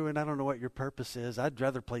what they're doing. I don't know what your purpose is. I'd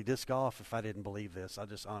rather play disc golf if I didn't believe this. I'll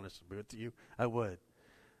just honestly be with you. I would.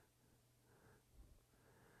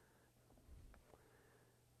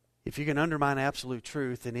 If you can undermine absolute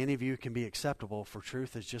truth, then any of you can be acceptable, for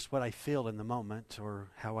truth is just what I feel in the moment or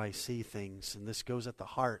how I see things. And this goes at the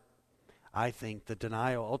heart. I think the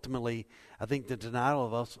denial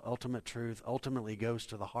of ultimate truth ultimately goes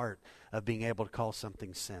to the heart of being able to call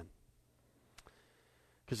something sin.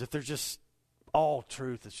 Because if there's just all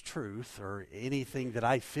truth is truth, or anything that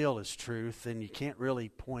I feel is truth, then you can't really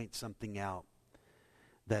point something out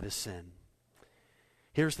that is sin.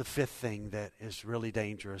 Here's the fifth thing that is really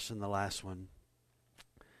dangerous, and the last one.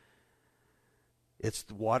 It's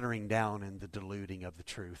the watering down and the diluting of the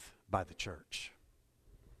truth by the church,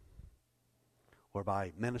 or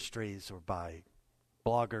by ministries, or by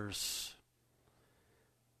bloggers,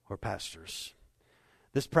 or pastors.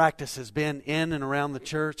 This practice has been in and around the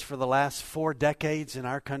church for the last 4 decades in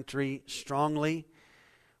our country strongly,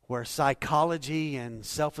 where psychology and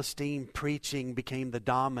self-esteem preaching became the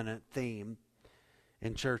dominant theme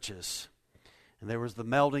in churches. And there was the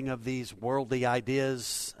melding of these worldly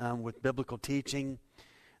ideas with biblical teaching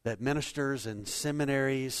that ministers and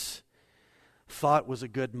seminaries thought was a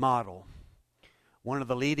good model. One of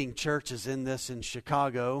the leading churches in this in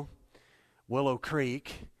Chicago, Willow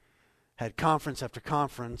Creek, had conference after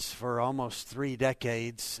conference for almost 3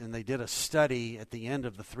 decades, and they did a study at the end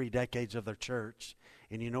of the 3 decades of their church.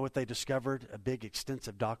 And you know what they discovered? A big,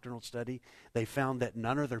 extensive doctrinal study. They found that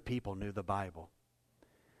none of their people knew the Bible.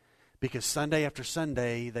 Because Sunday after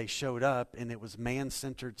Sunday, they showed up, and it was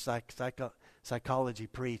man-centered psychology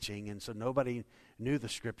preaching, and so nobody knew the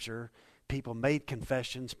Scripture. People made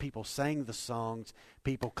confessions, people sang the songs,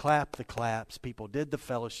 people clapped the claps, people did the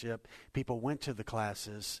fellowship, people went to the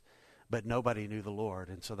classes, but nobody knew the Lord.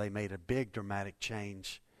 And so they made a big dramatic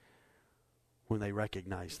change when they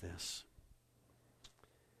recognized this.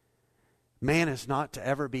 Man is not to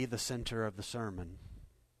ever be the center of the sermon.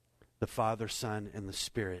 The Father, Son, and the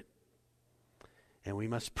Spirit. And we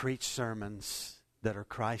must preach sermons that are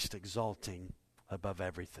Christ exalting above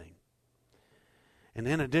everything. And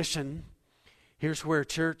in addition, here's where a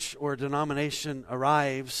church or a denomination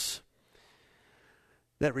arrives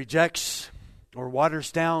that rejects or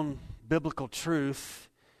waters down biblical truth.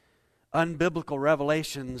 Unbiblical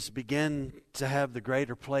revelations begin to have the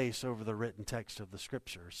greater place over the written text of the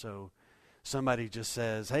Scripture. So somebody just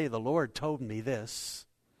says, hey, the Lord told me this,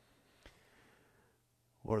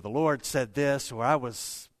 or the Lord said this, or I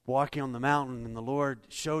was walking on the mountain and the Lord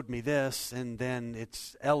showed me this, and then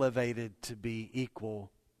it's elevated to be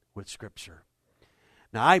equal with Scripture.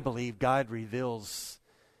 Now, I believe God reveals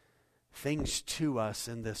things to us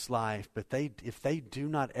in this life, but if they do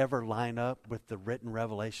not ever line up with the written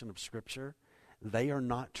revelation of Scripture, they are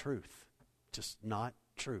not truth. Just not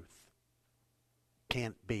truth.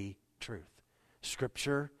 Can't be truth.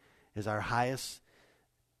 Scripture is our highest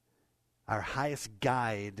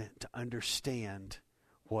guide to understand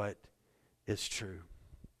what is true.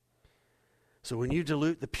 So when you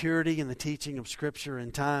dilute the purity and the teaching of Scripture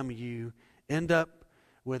in time, you end up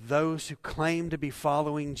with those who claim to be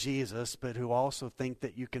following Jesus, but who also think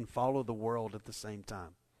that you can follow the world at the same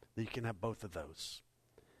time. That you can have both of those.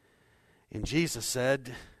 And Jesus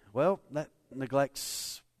said, well, that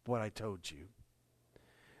neglects what I told you.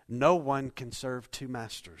 No one can serve two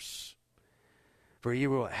masters. For he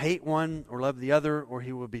will hate one or love the other, or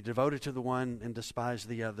he will be devoted to the one and despise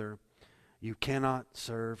the other. You cannot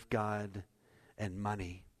serve God and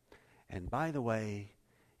money. And by the way,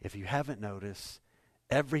 if you haven't noticed,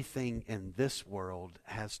 everything in this world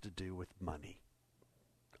has to do with money.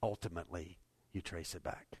 Ultimately, you trace it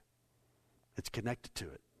back. It's connected to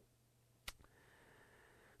it.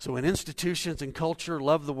 So when institutions and culture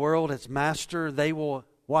love the world as master, they will,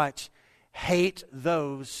 watch, hate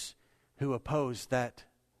those who oppose that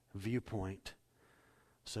viewpoint.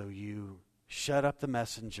 So you shut up the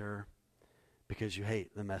messenger because you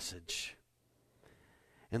hate the message.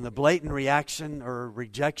 And the blatant reaction or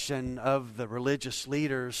rejection of the religious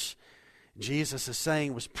leaders, Jesus is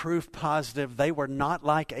saying, was proof positive they were not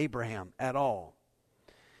like Abraham at all.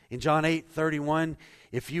 In John 8:31,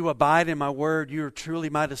 if you abide in my word, you are truly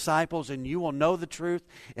my disciples, and you will know the truth,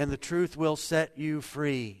 and the truth will set you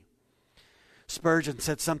free. Spurgeon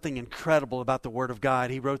said something incredible about the Word of God.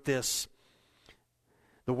 He wrote this: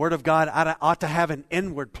 the Word of God ought to have an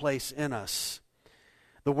inward place in us.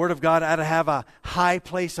 The Word of God ought to have a high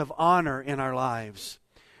place of honor in our lives.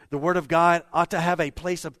 The Word of God ought to have a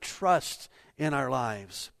place of trust in our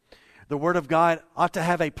lives. The Word of God ought to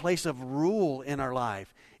have a place of rule in our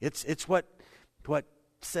life. It's what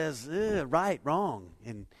says right, wrong.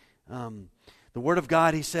 And the Word of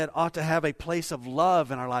God, he said, ought to have a place of love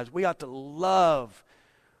in our lives. We ought to love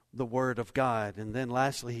the Word of God. And then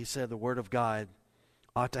lastly, he said the Word of God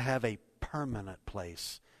ought to have a permanent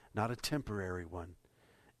place, not a temporary one,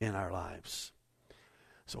 in our lives.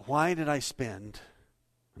 So why did I spend,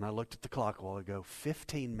 and I looked at the clock a while ago,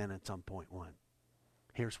 15 minutes on point one?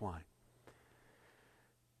 Here's why.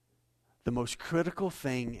 The most critical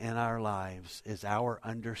thing in our lives is our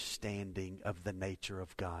understanding of the nature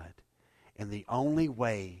of God. And the only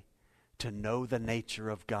way to know the nature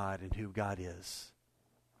of God and who God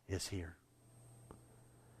is here.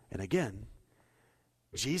 And again,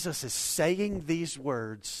 Jesus is saying these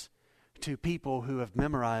words to people who have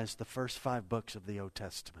memorized the first 5 books of the Old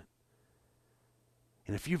Testament.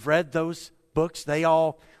 And if you've read those books,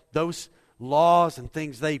 those laws and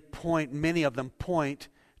things, many of them point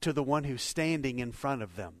to the one who's standing in front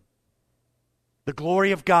of them. The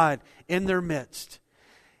glory of God in their midst.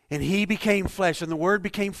 And he became flesh, and the Word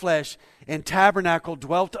became flesh, and tabernacle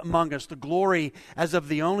dwelt among us, the glory as of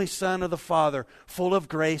the only Son of the Father, full of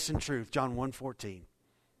grace and truth. John 1:14.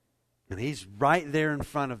 And he's right there in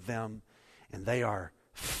front of them, and they are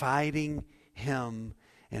fighting him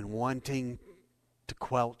and wanting to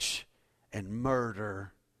quench and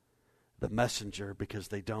murder the messenger because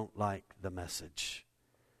they don't like the message.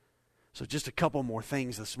 So just a couple more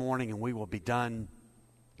things this morning and we will be done,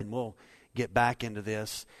 and we'll get back into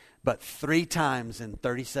this. But 3 times in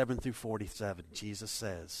 37 through 47, Jesus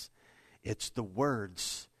says, it's the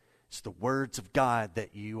words of God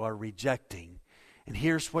that you are rejecting. And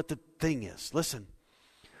here's what the thing is. Listen.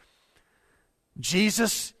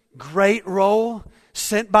 Jesus' great role,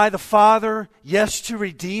 sent by the Father, yes, to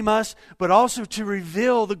redeem us, but also to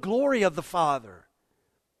reveal the glory of the Father.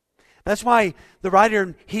 That's why the writer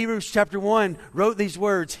in Hebrews chapter 1 wrote these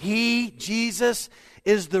words. He, Jesus,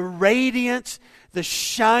 is the radiance, the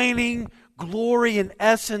shining glory and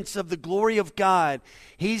essence of the glory of God.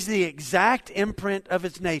 He's the exact imprint of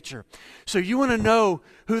His nature. So you want to know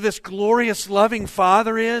who this glorious, loving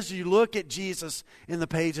Father is? You look at Jesus in the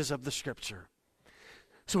pages of the Scripture.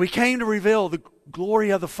 So He came to reveal the glory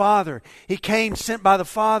of the Father. He came sent by the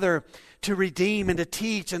Father to redeem and to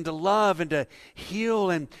teach and to love and to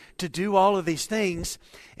heal and to do all of these things.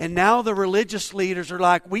 And now the religious leaders are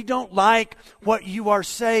like, we don't like what you are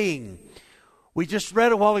saying. We just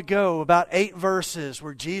read a while ago about 8 verses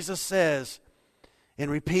where Jesus says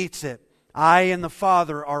and repeats it, I and the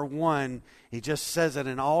Father are one. He just says it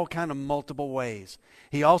in all kind of multiple ways.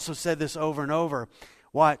 He also said this over and over.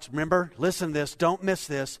 Watch, remember, listen to this, don't miss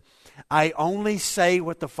this. I only say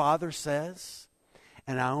what the Father says,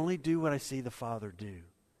 and I only do what I see the Father do.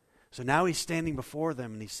 So now He's standing before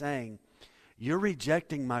them and He's saying, you're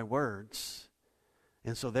rejecting my words,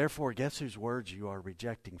 and so therefore guess whose words you are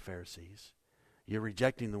rejecting, Pharisees? You're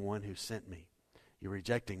rejecting the one who sent me. You're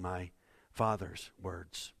rejecting my Father's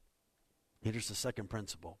words. Here's the second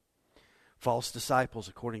principle. False disciples,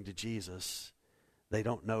 according to Jesus, they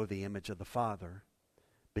don't know the image of the Father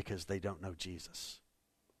because they don't know Jesus.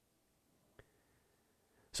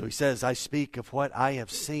 So He says, I speak of what I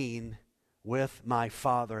have seen with my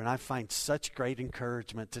Father. And I find such great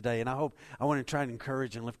encouragement today. And I want to try and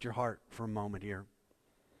encourage and lift your heart for a moment here.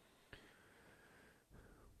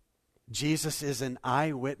 Jesus is an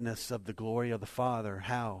eyewitness of the glory of the Father.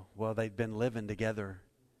 How? Well, they'd been living together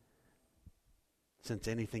since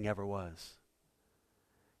anything ever was.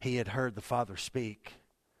 He had heard the Father speak.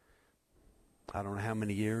 I don't know how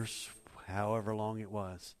many years, however long it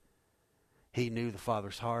was. He knew the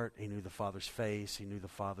Father's heart. He knew the Father's face. He knew the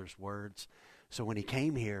Father's words. So when he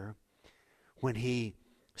came here, when he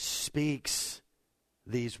speaks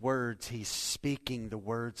these words, he's speaking the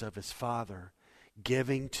words of his Father,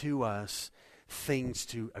 giving to us things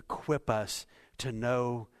to equip us to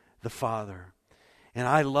know the Father. And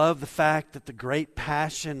I love the fact that the great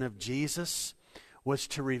passion of Jesus was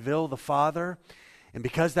to reveal the Father. And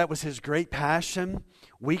because that was his great passion,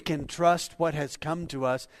 we can trust what has come to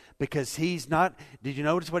us because he's not, did you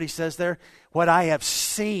notice what he says there? What I have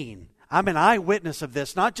seen. I'm an eyewitness of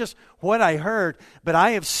this, not just what I heard, but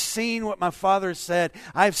I have seen what my Father said.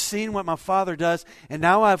 I've seen what my Father does, and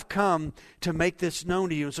now I've come to make this known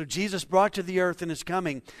to you. And so Jesus brought to the earth in his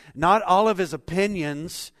coming not all of his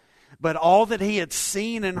opinions, but all that he had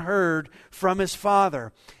seen and heard from his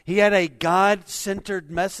Father. He had a God-centered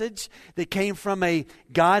message that came from a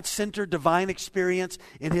God-centered divine experience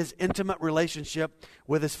in his intimate relationship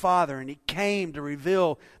with his Father. And he came to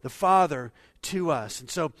reveal the Father to us. And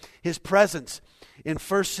so his presence in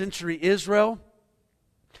first century Israel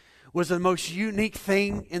was the most unique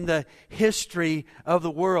thing in the history of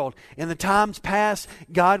the world. In the times past,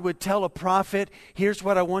 God would tell a prophet, here's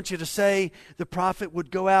what I want you to say. The prophet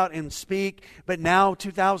would go out and speak. But now,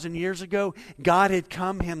 2,000 years ago, God had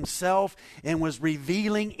come himself and was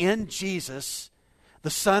revealing in Jesus, the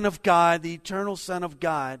Son of God, the eternal Son of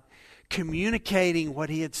God, communicating what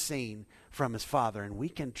he had seen from his Father. And we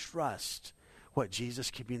can trust what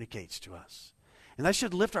Jesus communicates to us. And that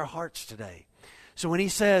should lift our hearts today. So when he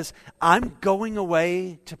says, I'm going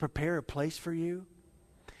away to prepare a place for you,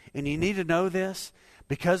 and you need to know this,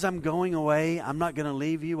 because I'm going away, I'm not going to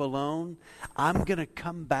leave you alone. I'm going to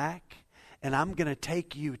come back, and I'm going to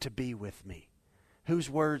take you to be with me. Whose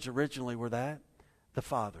words originally were that? The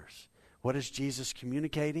Father's. What is Jesus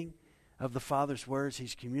communicating of the Father's words?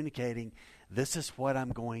 He's communicating, this is what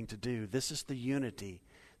I'm going to do. This is the unity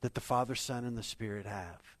that the Father, Son, and the Spirit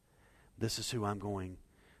have. This is who I'm going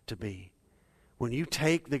to be. When you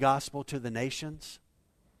take the gospel to the nations,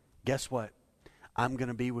 guess what? I'm going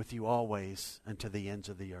to be with you always unto the ends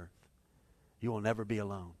of the earth. You will never be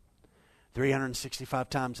alone. 365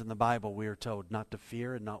 times in the Bible we are told not to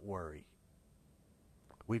fear and not worry.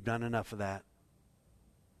 We've done enough of that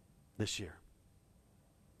this year.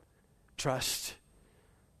 Trust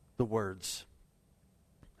the words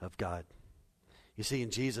of God. You see, in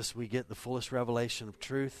Jesus we get the fullest revelation of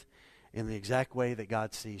truth in the exact way that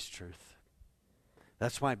God sees truth.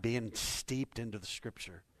 That's why being steeped into the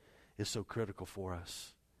Scripture is so critical for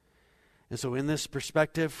us. And so in this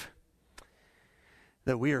perspective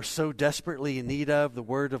that we are so desperately in need of, the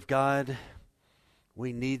Word of God,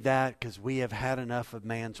 we need that because we have had enough of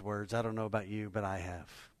man's words. I don't know about you, but I have.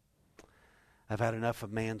 I've had enough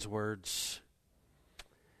of man's words,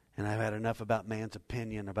 and I've had enough about man's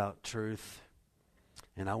opinion about truth.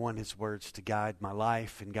 And I want his words to guide my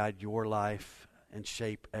life and guide your life and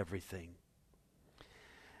shape everything.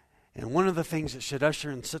 And one of the things that should usher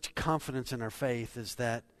in such confidence in our faith is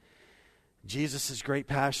that Jesus' great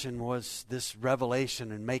passion was this revelation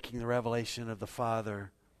and making the revelation of the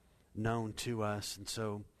Father known to us. And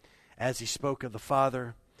so as he spoke of the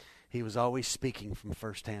Father, he was always speaking from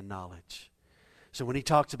firsthand knowledge. So when he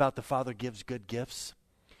talks about the Father gives good gifts,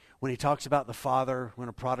 when he talks about the Father, when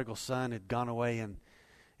a prodigal son had gone away and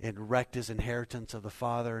wrecked his inheritance of the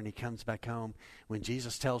Father and he comes back home, when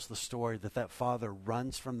Jesus tells the story that Father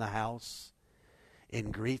runs from the house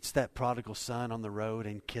and greets that prodigal son on the road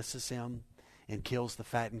and kisses him and kills the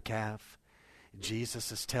fattened calf,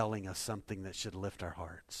 Jesus is telling us something that should lift our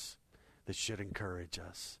hearts, that should encourage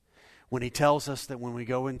us. When he tells us that when we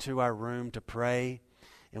go into our room to pray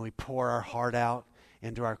and we pour our heart out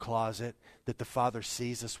into our closet, that the Father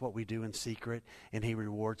sees us what we do in secret and he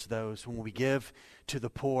rewards those. When we give to the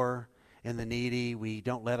poor and the needy, we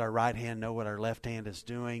don't let our right hand know what our left hand is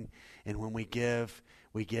doing. And when we give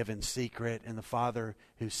in secret, and the Father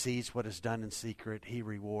who sees what is done in secret, he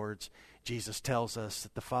rewards. Jesus tells us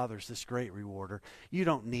that the Father's this great rewarder. You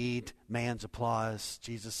don't need man's applause,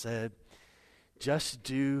 Jesus said. Just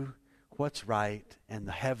do what's right, and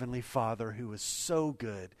the Heavenly Father, who is so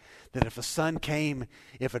good that if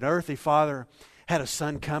an earthly father had a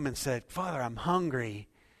son come and said, Father, I'm hungry,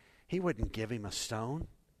 he wouldn't give him a stone.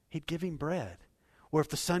 He'd give him bread. where if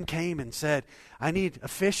the son came and said, I need a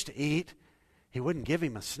fish to eat, he wouldn't give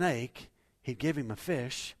him a snake, he'd give him a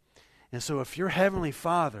fish. And so if your heavenly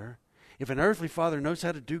Father, if an earthly father knows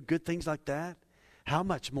how to do good things like that, how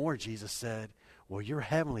much more, Jesus said, will your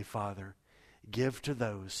heavenly Father give to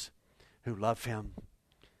those who love him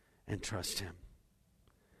and trust him?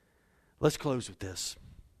 Let's close with this.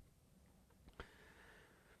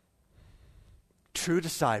 True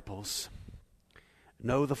disciples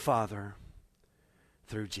know the Father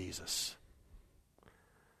through Jesus.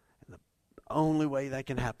 And the only way that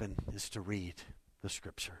can happen is to read the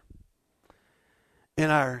Scripture.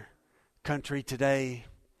 In our country today,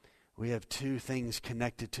 we have two things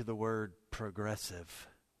connected to the word progressive.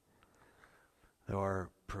 There are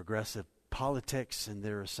progressive politics, and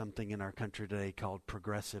there is something in our country today called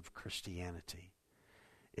progressive Christianity.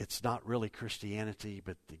 It's not really Christianity,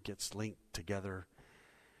 but it gets linked together,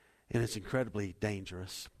 and it's incredibly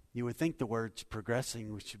dangerous. You would think the words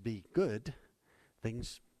progressing should be good.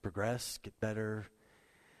 Things progress, get better.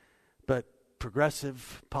 But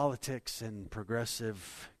progressive politics and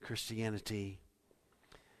progressive Christianity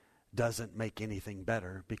doesn't make anything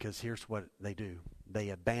better, because here's what they do. They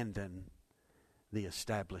abandon the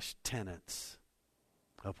established tenets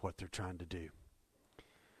of what they're trying to do.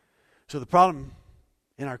 So the problem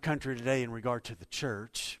in our country today in regard to the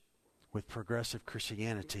church with progressive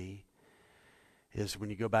Christianity is, when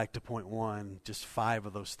you go back to point one, just 5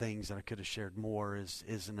 of those things that I could have shared more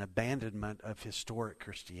is an abandonment of historic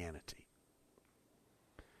Christianity.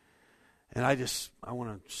 And I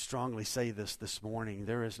want to strongly say this morning.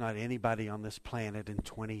 There is not anybody on this planet in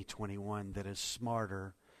 2021 that is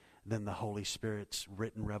smarter than the Holy Spirit's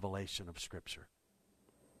written revelation of Scripture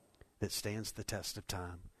that stands the test of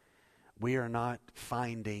time. We are not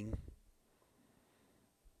finding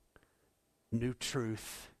new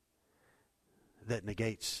truth that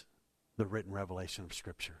negates the written revelation of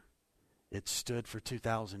Scripture. It stood for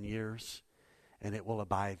 2,000 years, and it will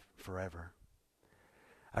abide forever.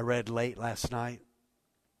 I read late last night.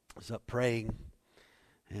 I was up praying,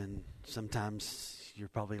 and sometimes you're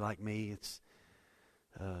probably like me. It's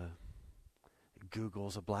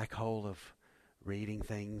Google's a black hole of reading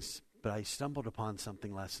things. But I stumbled upon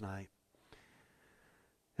something last night.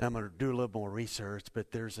 And I'm going to do a little more research,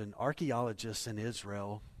 but there's an archaeologist in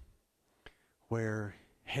Israel where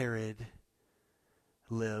Herod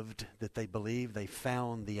lived that they believe they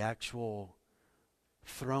found the actual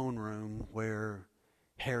throne room where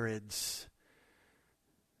Herod's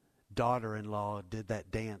daughter-in-law did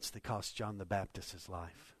that dance that cost John the Baptist his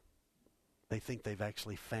life. They think they've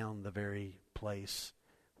actually found the very place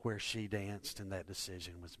where she danced and that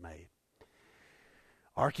decision was made.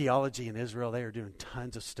 Archaeology in Israel, they are doing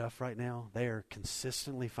tons of stuff right now. They are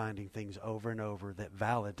consistently finding things over and over that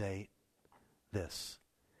validate this.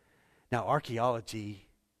 Now, archaeology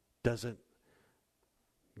doesn't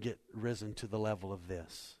get risen to the level of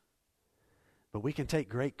this. But we can take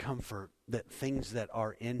great comfort that things that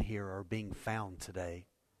are in here are being found today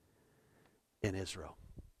in Israel.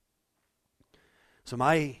 So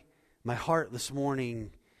my heart this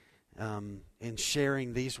morning in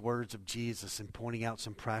sharing these words of Jesus and pointing out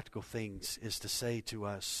some practical things is to say to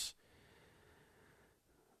us,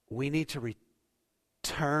 we need to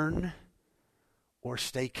return or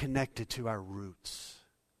stay connected to our roots.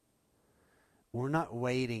 We're not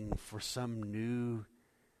waiting for some new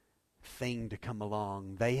thing to come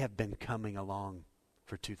along. They have been coming along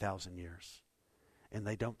for 2,000 years. And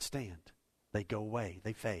they don't stand. They go away.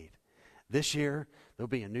 They fade. This year, there'll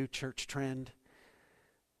be a new church trend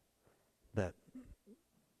that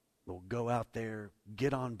will go out there,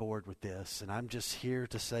 get on board with this. And I'm just here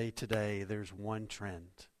to say today, there's one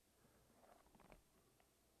trend.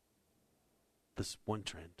 This one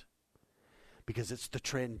trend. Because it's the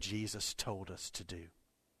trend Jesus told us to do.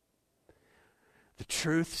 The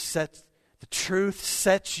truth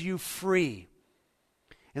sets you free.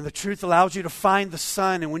 And the truth allows you to find the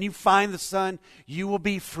Son. And when you find the Son, you will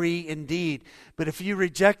be free indeed. But if you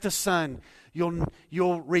reject the Son,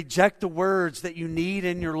 you'll reject the words that you need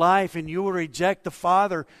in your life. And you will reject the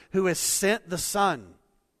Father who has sent the Son.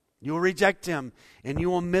 You will reject Him. And you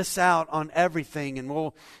will miss out on everything. And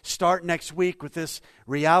we'll start next week with this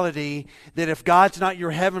reality that if God's not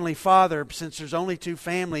your heavenly Father, since there's only 2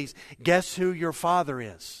 families, guess who your father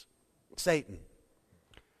is? Satan.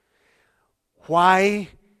 Why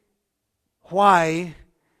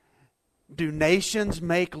do nations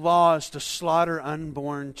make laws to slaughter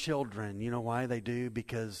unborn children? You know why they do?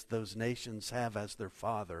 Because those nations have as their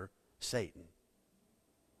father Satan.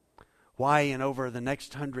 Why, in over the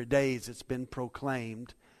next 100 days, it's been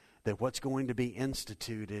proclaimed that what's going to be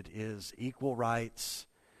instituted is equal rights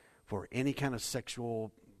for any kind of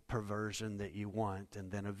sexual perversion that you want. And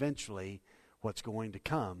then eventually what's going to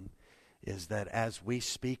come is that as we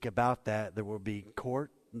speak about that, there will be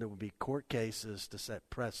court cases to set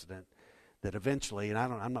precedent that eventually, and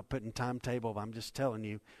I'm not putting timetable, I'm just telling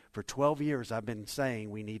you, for 12 years I've been saying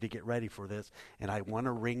we need to get ready for this, and I want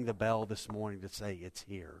to ring the bell this morning to say it's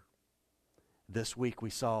here. This week we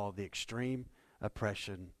saw the extreme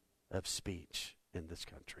oppression of speech in this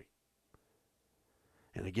country.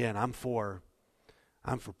 And again, I'm for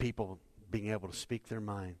people being able to speak their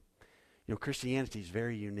mind. You know, Christianity is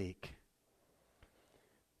very unique.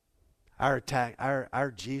 Our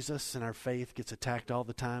Jesus and our faith gets attacked all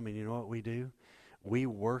the time, and you know what we do? We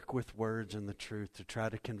work with words and the truth to try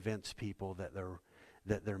to convince people that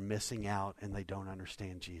they're missing out and they don't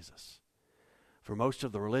understand Jesus. For most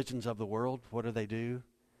of the religions of the world, what do they do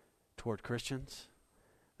toward Christians?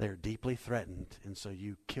 They are deeply threatened, and so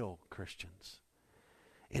you kill Christians.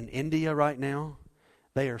 In India right now,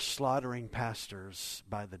 they are slaughtering pastors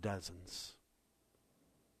by the dozens.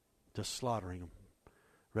 Just slaughtering them.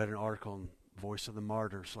 Read an article in Voice of the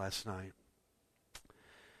Martyrs last night.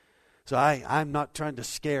 So I'm not trying to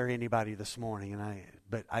scare anybody this morning,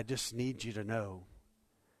 but I just need you to know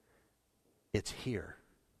it's here.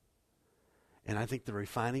 And I think the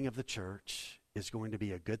refining of the church is going to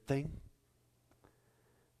be a good thing,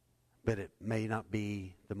 but it may not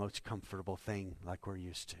be the most comfortable thing like we're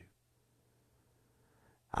used to.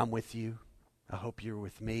 I'm with you. I hope you're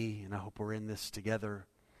with me, and I hope we're in this together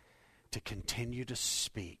to continue to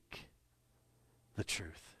speak the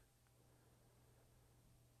truth.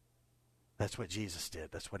 That's what Jesus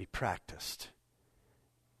did. That's what he practiced.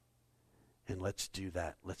 And let's do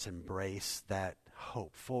that. Let's embrace that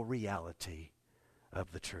hopeful reality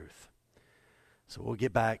of the truth. So we'll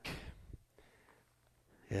get back.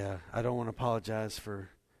 Yeah, I don't want to apologize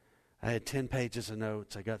I had 10 pages of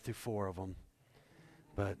notes. I got through 4 of them.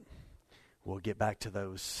 But we'll get back to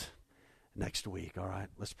those next week. All right,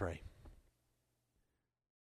 let's pray.